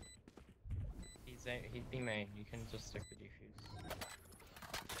 He's B main. You can just stick the defuse.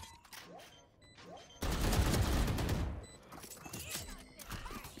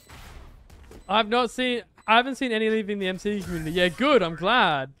 I haven't seen any leaving the MC community. Yeah, good. I'm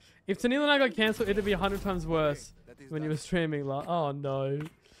glad. If Tennille and I got cancelled, it'd be 100 times worse when you were streaming. Like, oh no.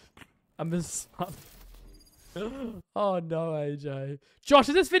 I'm just. Oh no, AJ. Josh,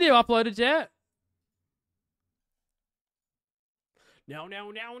 is this video uploaded yet? No.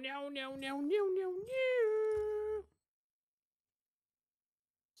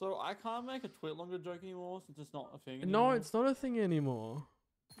 So I can't make a tweet longer joke anymore since it's not a thing No, anymore? it's not a thing anymore.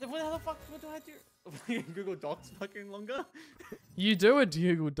 Then what the fuck? What do I do? Google Docs fucking longer? You do a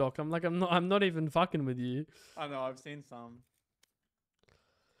Google Doc. I'm not even fucking with you. I know, I've seen some.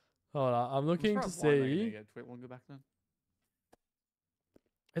 Hold on, I'm looking to surprised why they see. didn't get tweet longer back then.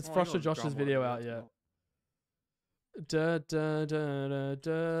 It's Oh, I Frosted got Josh's drama video over out that yet. as well. Da, da, da, da,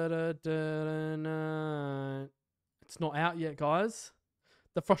 da, da, da, da. It's not out yet, guys.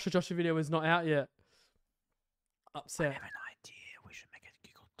 The Frosted Joshua video is not out yet. Upset. I have an idea. We should make a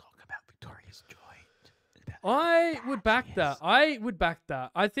Google Doc about Victoria's joint. I would back that. I would back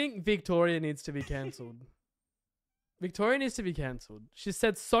that. I think Victoria needs to be cancelled. Victoria needs to be cancelled. She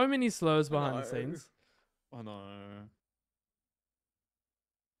said so many slurs behind the scenes. Oh no.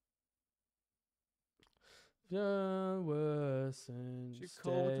 Don't worsen. She Stay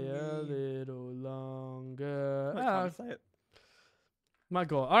called a me. little longer. I can't say it. My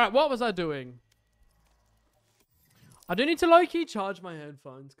God. All right, what was I doing? I do need to low-key charge my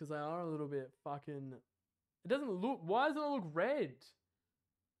headphones because they are a little bit fucking... It doesn't look... Why doesn't it look red?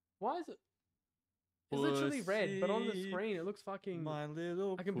 Why is it... It's literally red, but on the screen it looks fucking... My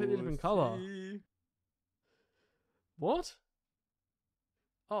little a completely different color. pussy. What?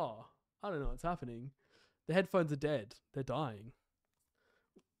 Oh, I don't know what's happening. The headphones are dead. They're dying.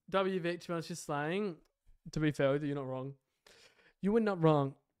 W Vic, to be honest, just slaying. To be fair with you, you're not wrong. You were not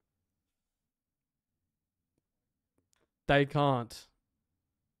wrong. They can't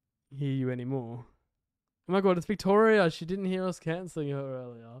hear you anymore. Oh my God, it's Victoria. She didn't hear us cancelling her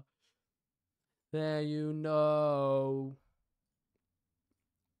earlier. There you know.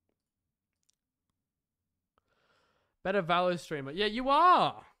 Better Valo streamer. Yeah, you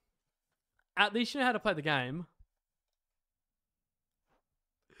are. At least you know how to play the game.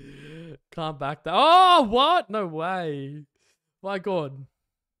 Can't back that. Oh, what? No way. My God.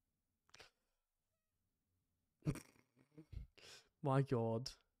 My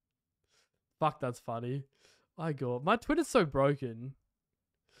God. Fuck, that's funny. My God. My Twitter's so broken.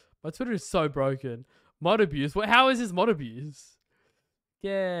 My Twitter is so broken. Mod abuse. What? How is this mod abuse?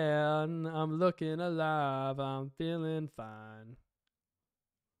 Yeah, I'm looking alive. I'm feeling fine.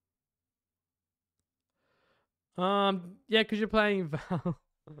 Yeah, because you're playing Val.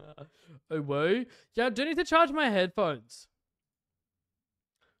 Oh, whoa. Yeah, I do need to charge my headphones.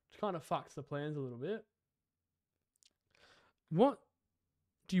 Which kind of fucks the plans a little bit. What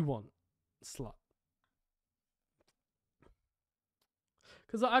do you want, slut?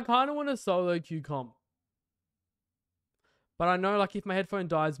 Because I kind of want a solo queue comp. But I know, like, if my headphone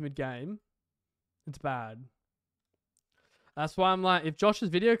dies mid-game, it's bad. That's why I'm like, if Josh's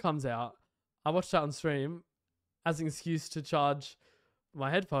video comes out, I watch that on stream as an excuse to charge my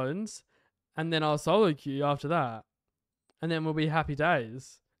headphones, and then I'll solo queue after that. And then we'll be happy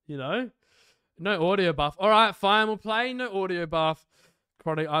days, you know? No audio buff. All right, fine, we'll play no audio buff.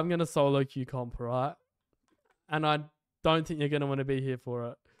 Chronic, I'm going to solo queue comp, all right? And I don't think you're going to want to be here for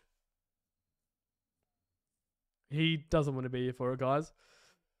it. He doesn't want to be here for it, guys.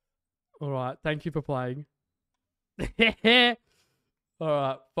 All right, thank you for playing. All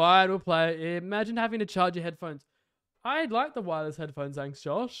right, fine, we'll play. Imagine having to charge your headphones. I like the wireless headphones, thanks,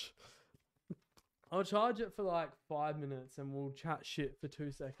 Josh. I'll charge it for like 5 minutes and we'll chat shit for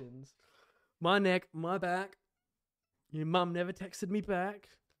 2 seconds. My neck, my back. Your mum never texted me back.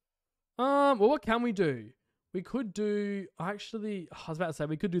 Well, what can we do? We could do. Actually, I was about to say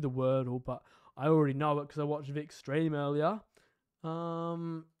we could do the Wordle, but I already know it because I watched Vic's stream earlier.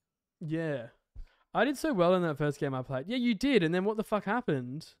 Yeah, I did so well in that first game I played. Yeah, you did. And then what the fuck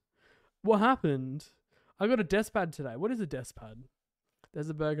happened? What happened? I got a desk pad today. What is a desk pad? There's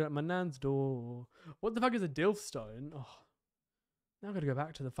a burger at my nan's door. What the fuck is a Dilf Stone? Oh, now I gotta go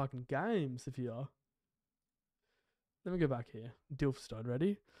back to the fucking games if you are. Let me go back here. Dilf Stone,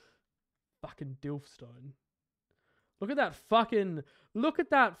 ready? Fucking Dilf Stone. Look at that fucking. Look at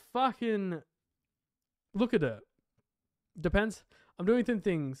that fucking. Look at it. Depends. I'm doing some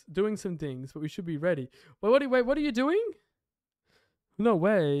things, but we should be ready. Wait, what are you doing? No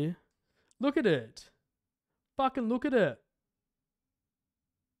way. Look at it. Fucking look at it.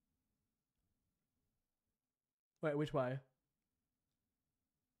 Wait, which way?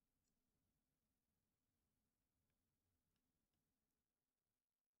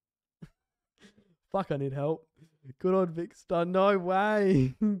 Fuck, I need help. Good old Vic Star. No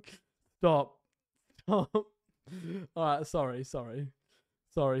way. Stop. Stop. Alright, sorry.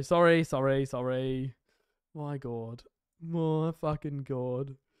 My god. My fucking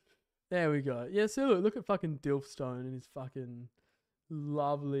god. There we go. Yeah, so look at fucking Dilfstone and his fucking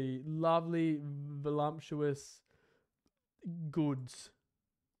lovely, voluptuous goods.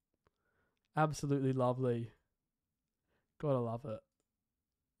 Absolutely lovely. Gotta love it.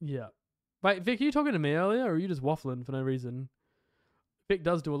 Yeah. Wait, Vic, are you talking to me earlier or are you just waffling for no reason? Vic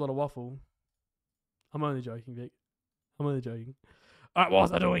does do a lot of waffle. I'm only joking, Vic. I'm only joking. Alright, what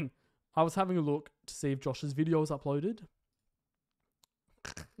was I doing? I was having a look to see if Josh's video was uploaded.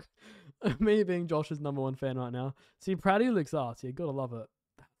 Me being Josh's #1 fan right now. See, Pratty licks ass. You gotta love it.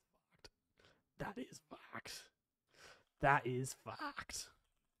 That's fact. That is fact. That is fact.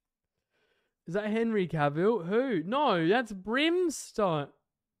 Is that Henry Cavill? Who? No, that's Brimstone.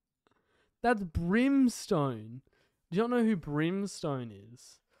 That's Brimstone. Do you not know who Brimstone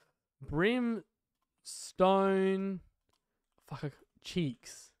is? Brimstone. Fuck,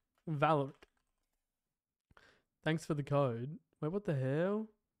 cheeks. Valorant. Thanks for the code. Wait, what the hell?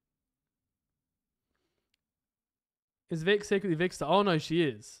 Is Vic secretly Vicster? Oh no, she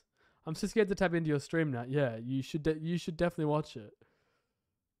is. I'm so scared to tap into your stream now. Yeah, you should definitely watch it.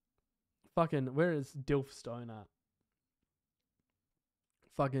 Fucking, where is Dilfstone at?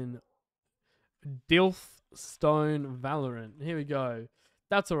 Fucking Dilfstone Valorant. Here we go.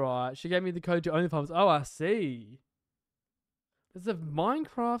 That's alright. She gave me the code to OnlyFans. Oh, I see. There's a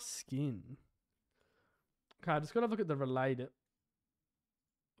Minecraft skin. Okay, I just gotta look at the related.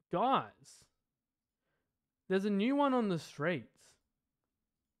 Guys. There's a new one on the streets.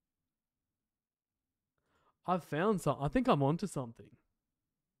 I've found something. I think I'm onto something.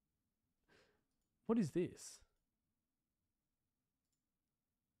 What is this?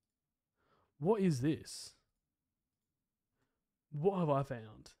 What is this? What have I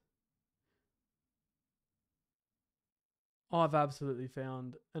found? I've absolutely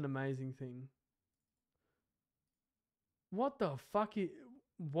found an amazing thing. What the fuck is...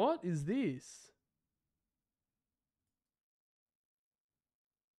 What is this?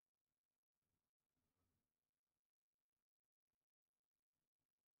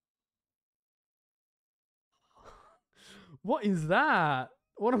 What is that?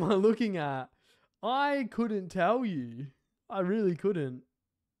 What am I looking at? I couldn't tell you. I really couldn't.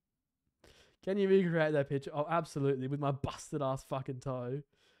 Can you recreate that picture? Oh, absolutely. With my busted ass fucking toe.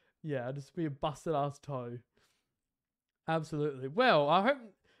 Yeah, just be a busted ass toe. Absolutely. Well,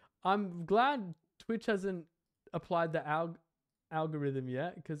 I'm glad Twitch hasn't applied the algorithm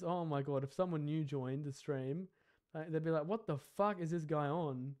yet. Because, oh my god, if someone new joined the stream, they'd be like, what the fuck is this guy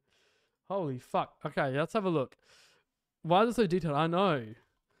on? Holy fuck. Okay, let's have a look. Why is it so detailed? I know.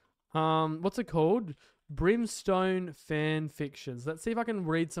 What's it called? Brimstone fan fictions. Let's see if I can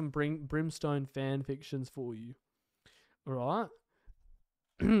read some Brimstone fan fictions for you. All right.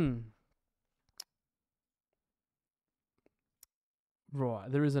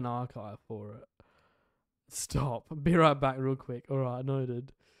 Right, there is an archive for it. Stop. Be right back real quick. All right,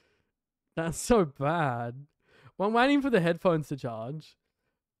 noted. That's so bad. Well, I'm waiting for the headphones to charge.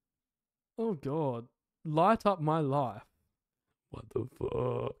 Oh god. Light up my life. What the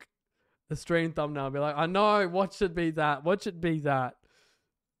fuck? The stream thumbnail will be like, I know, what should be that? What should be that?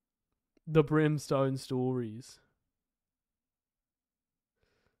 The Brimstone stories.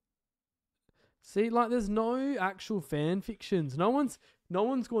 See, like, there's no actual fan fictions. No one's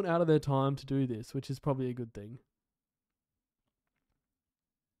gone out of their time to do this, which is probably a good thing.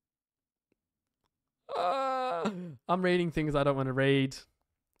 I'm reading things I don't want to read.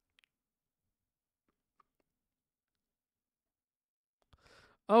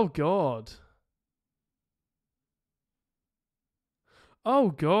 Oh god. Oh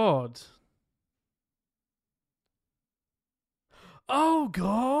god. Oh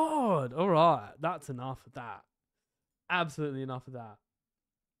god. All right, that's enough of that. Absolutely enough of that.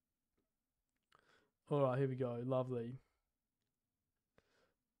 All right, here we go. Lovely.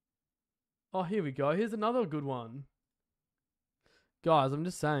 Oh, here we go. Here's another good one. Guys, I'm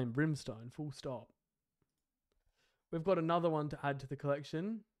just saying, Brimstone, full stop. We've got another one to add to the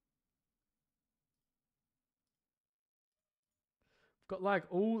collection. We've got like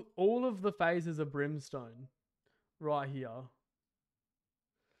all of the phases of Brimstone right here.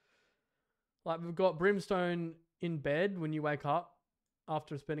 Like we've got Brimstone in bed when you wake up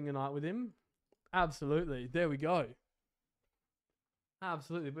after spending a night with him. Absolutely. There we go.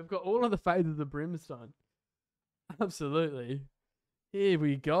 Absolutely. We've got all of the phases of Brimstone. Absolutely. Here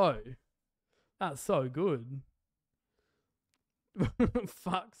we go. That's so good.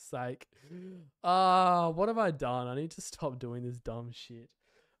 Fuck's sake. What have I done? I need to stop doing this dumb shit.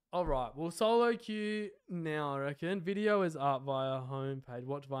 Alright, we'll solo queue now, I reckon. Video is up via homepage.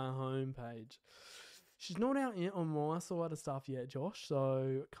 Watch via homepage. She's not out yet on my sort of stuff yet, Josh,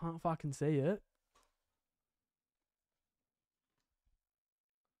 so can't fucking see it.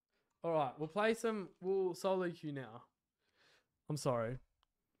 Alright, we'll solo queue now. I'm sorry.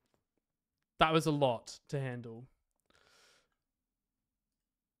 That was a lot to handle.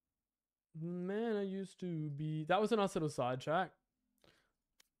 Man, I used to be... That was a nice little sidetrack.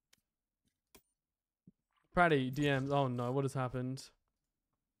 Pratty, DMs. Oh no, what has happened?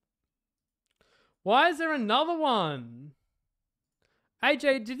 Why is there another one?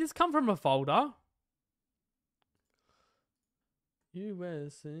 AJ, did this come from a folder?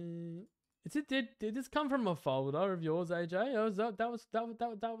 USA. Did this come from a folder of yours, AJ?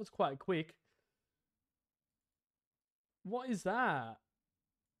 That was quite quick. What is that?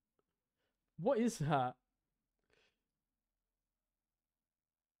 What is that?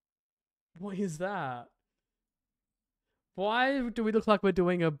 What is that? Why do we look like we're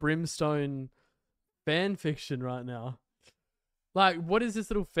doing a Brimstone fan fiction right now? Like, what is this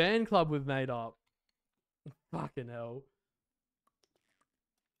little fan club we've made up? Fucking hell.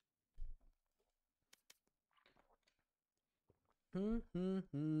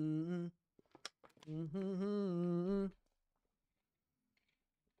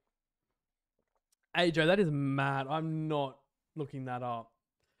 AJ, that is mad. I'm not looking that up.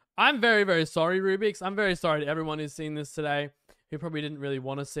 I'm very, very sorry, Rubik's. I'm very sorry to everyone who's seen this today who probably didn't really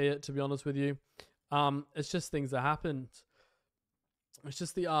want to see it, to be honest with you. It's just things that happened. It's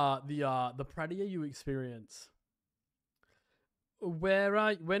just the prettier you experience. We're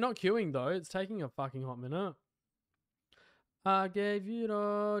not queuing though. It's taking a fucking hot minute. I gave you it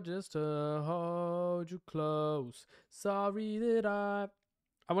all just to hold you close. Sorry that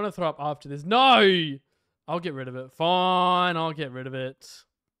I want to throw up after this. No! I'll get rid of it. Fine, I'll get rid of it.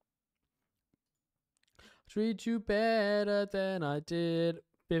 Treat you better than I did.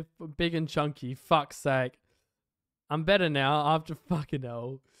 Big and chunky. Fuck's sake. I'm better now after fucking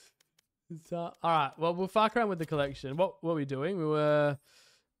hell. So, alright, well, we'll fuck around with the collection. What were we doing? We were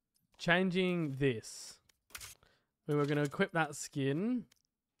changing this. We were going to equip that skin.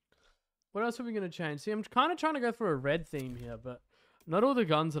 What else are we going to change? See, I'm kind of trying to go for a red theme here, but not all the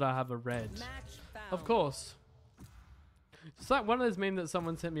guns that I have are red. Of course. It's like one of those memes that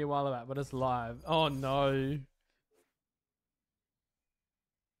someone sent me a while back, but it's live. Oh, no.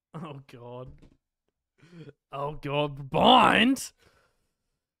 Oh, God. Oh, God. Bind?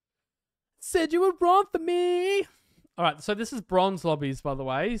 Said you would run for me. All right, so this is bronze lobbies, by the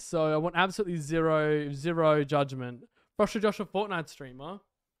way. So I want absolutely zero judgment. Frosty Josh, a Fortnite streamer.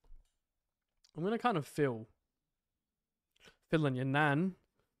 I'm going to kind of fill in your nan.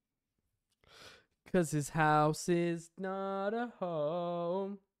 Because his house is not a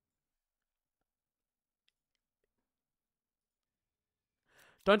home.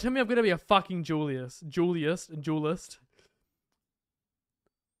 Don't tell me I'm going to be a fucking duelist.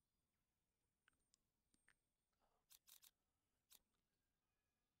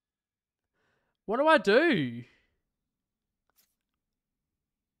 What do I do?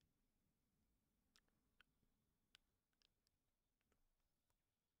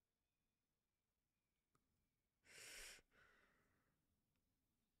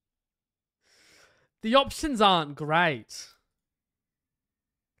 The options aren't great.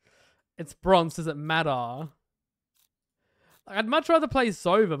 It's bronze. Does it matter? I'd much rather play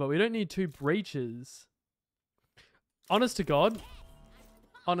Sova, but we don't need 2 breaches. Honest to God.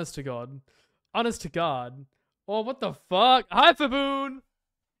 Honest to God. Honest to God. Oh, what the fuck? Hyperboon!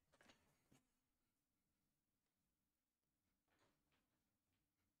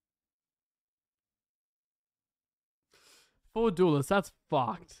 4 duelists. That's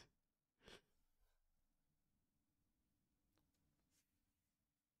fucked.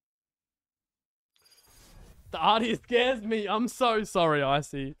 The arty scares me. I'm so sorry,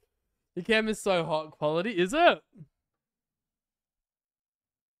 Icy. Your cam is so hot quality. Is it?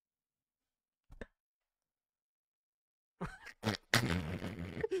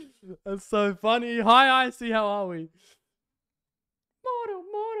 That's so funny. Hi, Icy. How are we?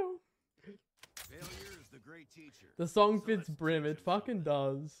 Mortal. Failure is the great teacher. The song fits Brim. It fucking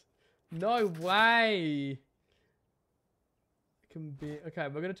does. No way. It can be... Okay,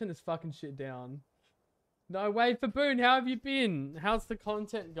 we're gonna turn this fucking shit down. No way, Faboon. How have you been? How's the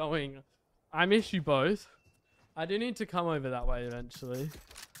content going? I miss you both. I do need to come over that way eventually.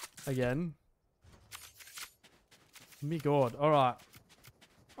 Again. Me God. Alright.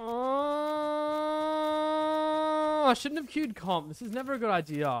 Oh, I shouldn't have queued comp. This is never a good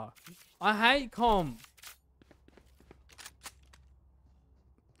idea. I hate comp.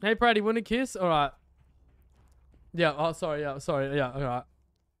 Hey, Brady, want a kiss? Alright. Yeah, oh, sorry. Yeah, sorry. Yeah, alright.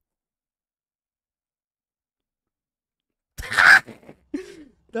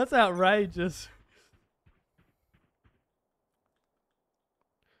 That's outrageous.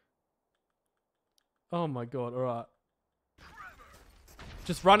 Oh my God, alright.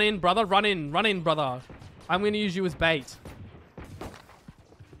 Just run in, brother. Run in, brother. I'm gonna use you as bait.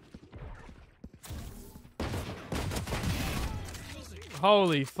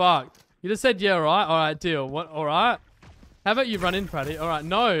 Holy fuck. You just said yeah, alright? Alright, deal. What, alright? How about you run in, Pratty? Alright,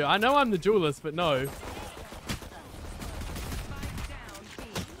 no. I know I'm the duelist, but no.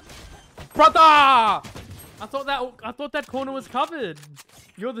 Brother! I thought that corner was covered.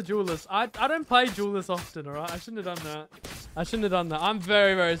 You're the duelist. I don't play duelist often, alright? I shouldn't have done that. I'm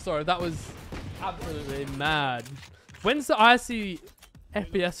very, very sorry. That was absolutely mad. When's the Icy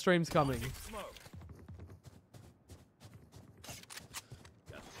FPS streams coming?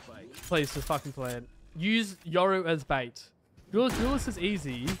 Please, just fucking play it. Use Yoru as bait. Duelist is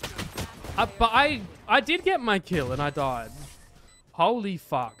easy. But I did get my kill and I died. Holy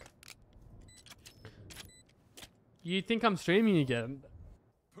fuck. You think I'm streaming again?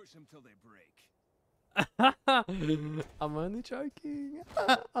 Push them till they break. I'm only joking.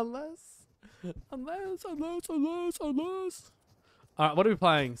 Unless. Alright, what are we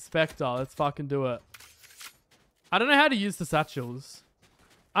playing? Spectre. Let's fucking do it. I don't know how to use the satchels.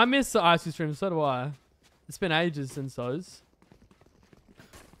 I miss the Icy stream, so do I. It's been ages since those.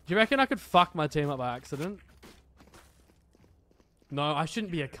 Do you reckon I could fuck my team up by accident? No, I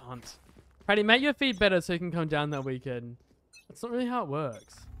shouldn't be a cunt. Paddy, make your feet better so you can come down that weekend. That's not really how it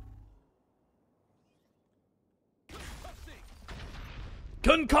works.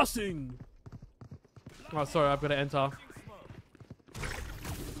 Concussing! Oh, sorry, I've got to enter.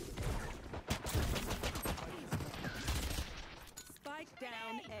 Spike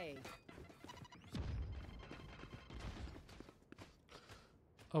down A.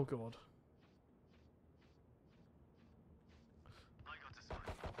 Oh, God.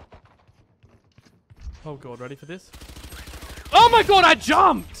 Oh, God, ready for this? Oh, my God, I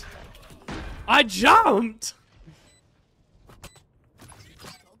jumped!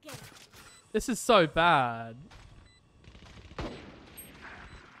 This is so bad.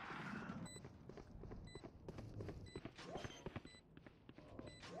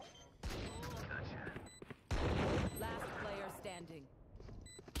 Last player standing.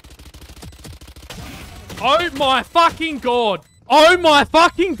 Oh my fucking God. Oh my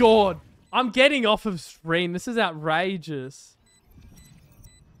fucking God. I'm getting off of stream. This is outrageous.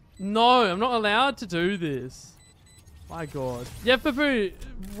 No, I'm not allowed to do this. My God. Yeah, Papu,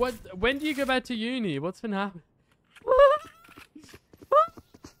 when do you go back to uni? What's been happening?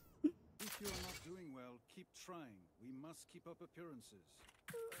 If you're not doing well, keep trying. We must keep up appearances.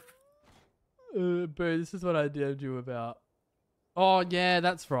 Bro, this is what I DM'd you about. Oh, yeah,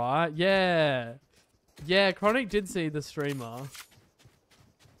 that's right. Yeah. Yeah, Chronic did see the streamer.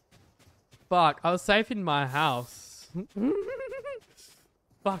 Fuck, I was safe in my house.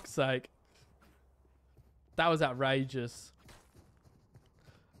 Fuck's sake. That was outrageous.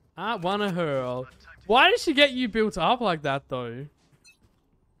 I wanna hurl. Why did she get you built up like that, though?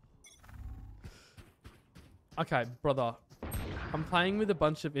 Okay, brother. I'm playing with a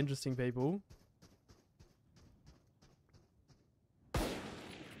bunch of interesting people.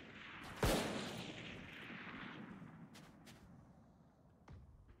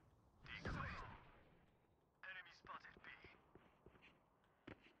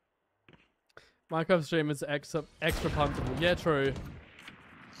 Minecraft streamers are extra puntable. Yeah, true.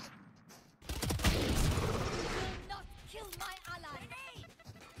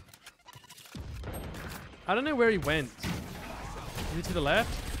 I don't know where he went. Is he to the left?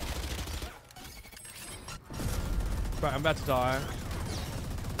 Right, I'm about to die.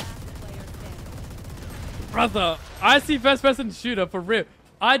 Brother, I see first person shooter for real.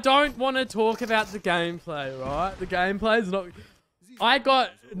 I don't want to talk about the gameplay, right? The gameplay is not... I got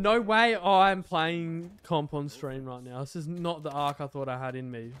no way I'm playing comp on stream right now. This is not the arc I thought I had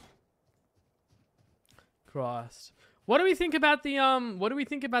in me. Christ. What do we think about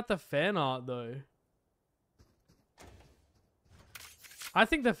the fan art though? I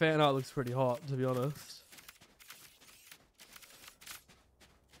think the fan art looks pretty hot, to be honest.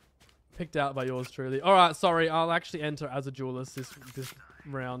 Picked out by yours truly. Alright, sorry, I'll actually enter as a duelist this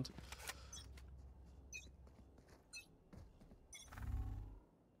round.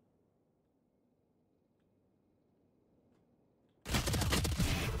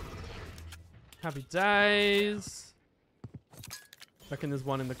 Happy days. Reckon there's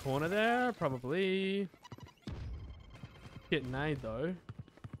one in the corner there, probably. Hit nade though.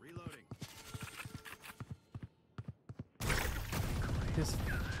 Reloading. This.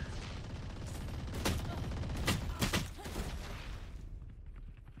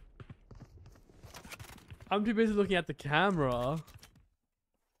 I'm too busy looking at the camera.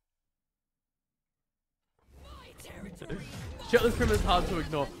 Shirtless Brim is hard to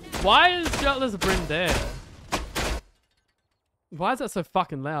ignore. Why is Shirtless Brim there? Why is that so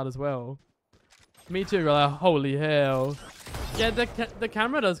fucking loud as well? Me too, like, holy hell. Yeah, the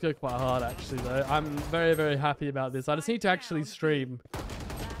camera does go quite hard actually though. I'm very, very happy about this. I just need to actually stream.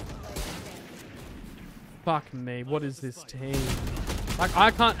 Fuck me, what is this team? Like,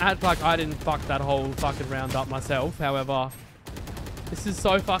 I can't act like I didn't fuck that whole fucking round up myself. However, this is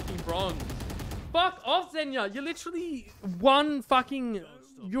so fucking bronze. Fuck off, Zenya. You're literally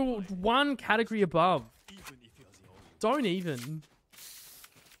you're one category above. Don't even.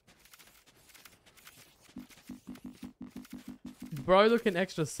 Bro looking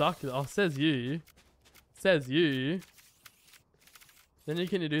extra sucky. Oh, says you. Says you. Then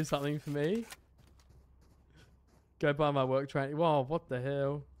can you do something for me? Go buy my work training. Whoa, what the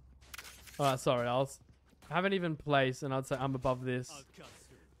hell? Alright, sorry. I haven't even placed and I'd say I'm above this.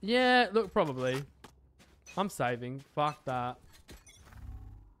 Yeah, look, probably. I'm saving. Fuck that.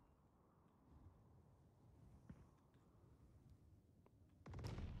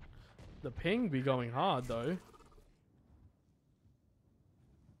 The ping be going hard though.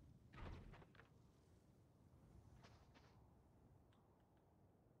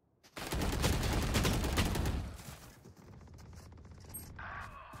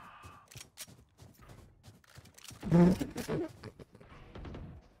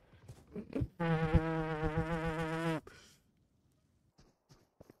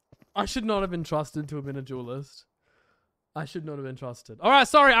 I should not have been trusted to have been a duelist. I should not have been trusted. Alright,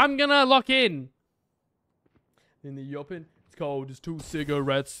 sorry, I'm gonna lock in. In the yoppin', it's cold, it's 2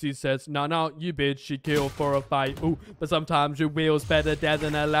 cigarettes, he says. No, you bitch, she kill for a fight. Ooh, but sometimes your will's better dead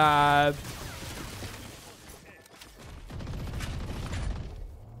than alive.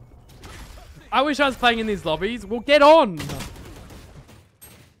 I wish I was playing in these lobbies. Well, get on!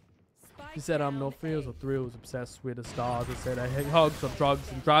 He said I'm no fears or thrills, obsessed with the stars. I said I hate hugs of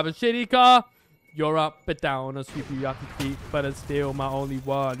drugs and drive a shitty car. You're up and down a sweepy yucky feet, but it's still my only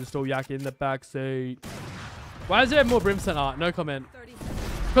one. Just still yak in the backseat. Why is there more Brimstone art? No comment.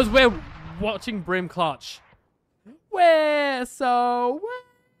 Because we're watching Brim clutch. We're so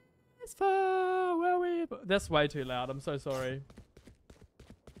wasteful. Where we? That's way too loud. I'm so sorry.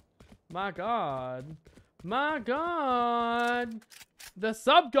 My God. My God. The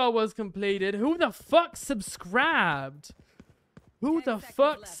sub goal was completed. Who the fuck subscribed? Who the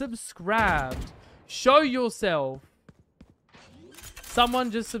fuck subscribed? Show yourself.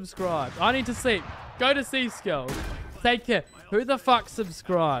 Someone just subscribed. I need to sleep. Go to see skills. Take care. Who the fuck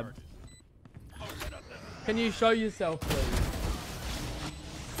subscribed? Can you show yourself, please?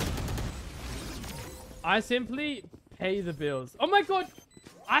 I simply pay the bills. Oh my God.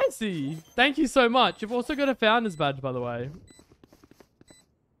 I see. Thank you so much. You've also got a founder's badge, by the way.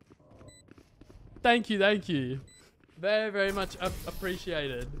 Thank you, thank you. Very, very much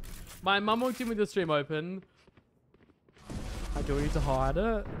appreciated. My mum walked in with the stream open. Do we need to hide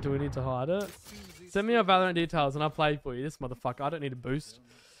it? Do we need to hide it? Send me your Valorant details and I'll play for you. This motherfucker, I don't need a boost.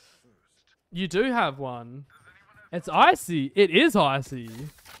 You do have one. It's icy. It is icy.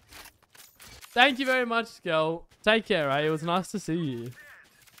 Thank you very much, Skel. Take care, eh? It was nice to see you.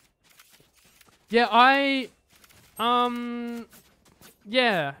 Yeah,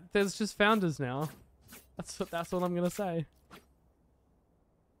 yeah, there's just founders now. That's all I'm gonna say.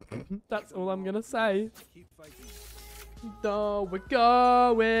 That's all I'm gonna say. Though we're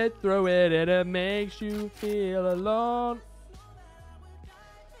going through it and it makes you feel alone.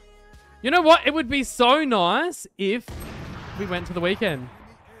 You know what? It would be so nice if we went to the weekend.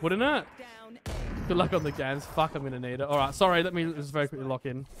 Wouldn't it? Good luck on the games. Fuck, I'm going to need it. All right, sorry. Let me just very quickly lock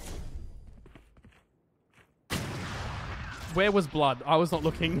in. Where was blood? I was not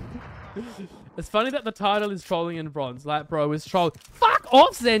looking. It's funny that the title is trolling in bronze. Like, bro, is troll. Fuck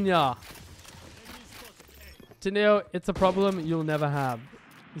off, Xenia! Tennille, it's a problem you'll never have.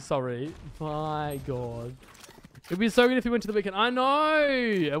 Sorry. My God. It'd be so good if we went to the weekend. I know!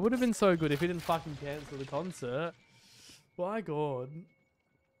 It would have been so good if we didn't fucking cancel the concert. My God.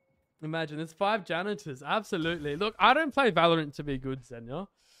 Imagine, there's 5 janitors. Absolutely. Look, I don't play Valorant to be good, Xenia.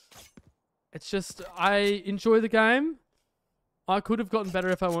 It's just, I enjoy the game. I could have gotten better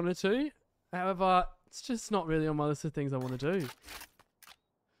if I wanted to. However, it's just not really on my list of things I want to do.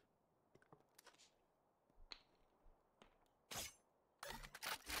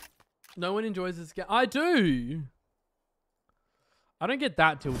 No one enjoys this game. I do! I don't get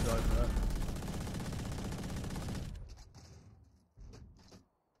that till it's over.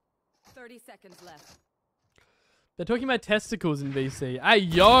 Seconds left. They're talking about testicles in VC. Hey,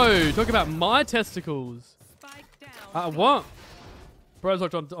 yo! Talk about my testicles. Spike down. What? Bro's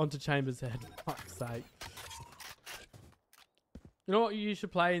locked onto Chambers' head. Fuck's sake. You know what you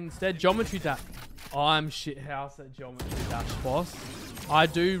should play instead? Geometry Dash. I'm shithouse at Geometry Dash, boss. I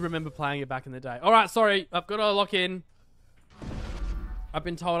do remember playing it back in the day. Alright, sorry. I've got to lock in. I've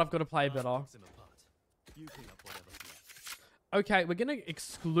been told I've got to play better. Okay, we're going to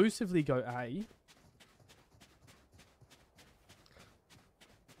exclusively go A.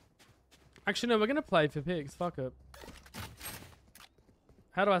 Actually, no, we're going to play for picks. Fuck it.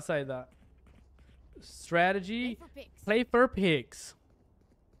 How do I say that? Strategy. Play for picks.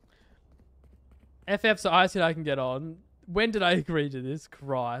 FF so I said I can get on. When did I agree to this?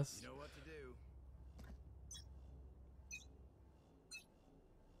 Christ. You know what to do.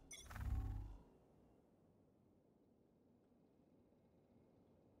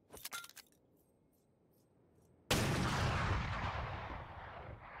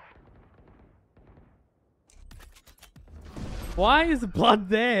 Why is blood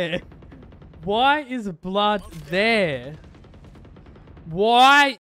there? Why is blood there? Why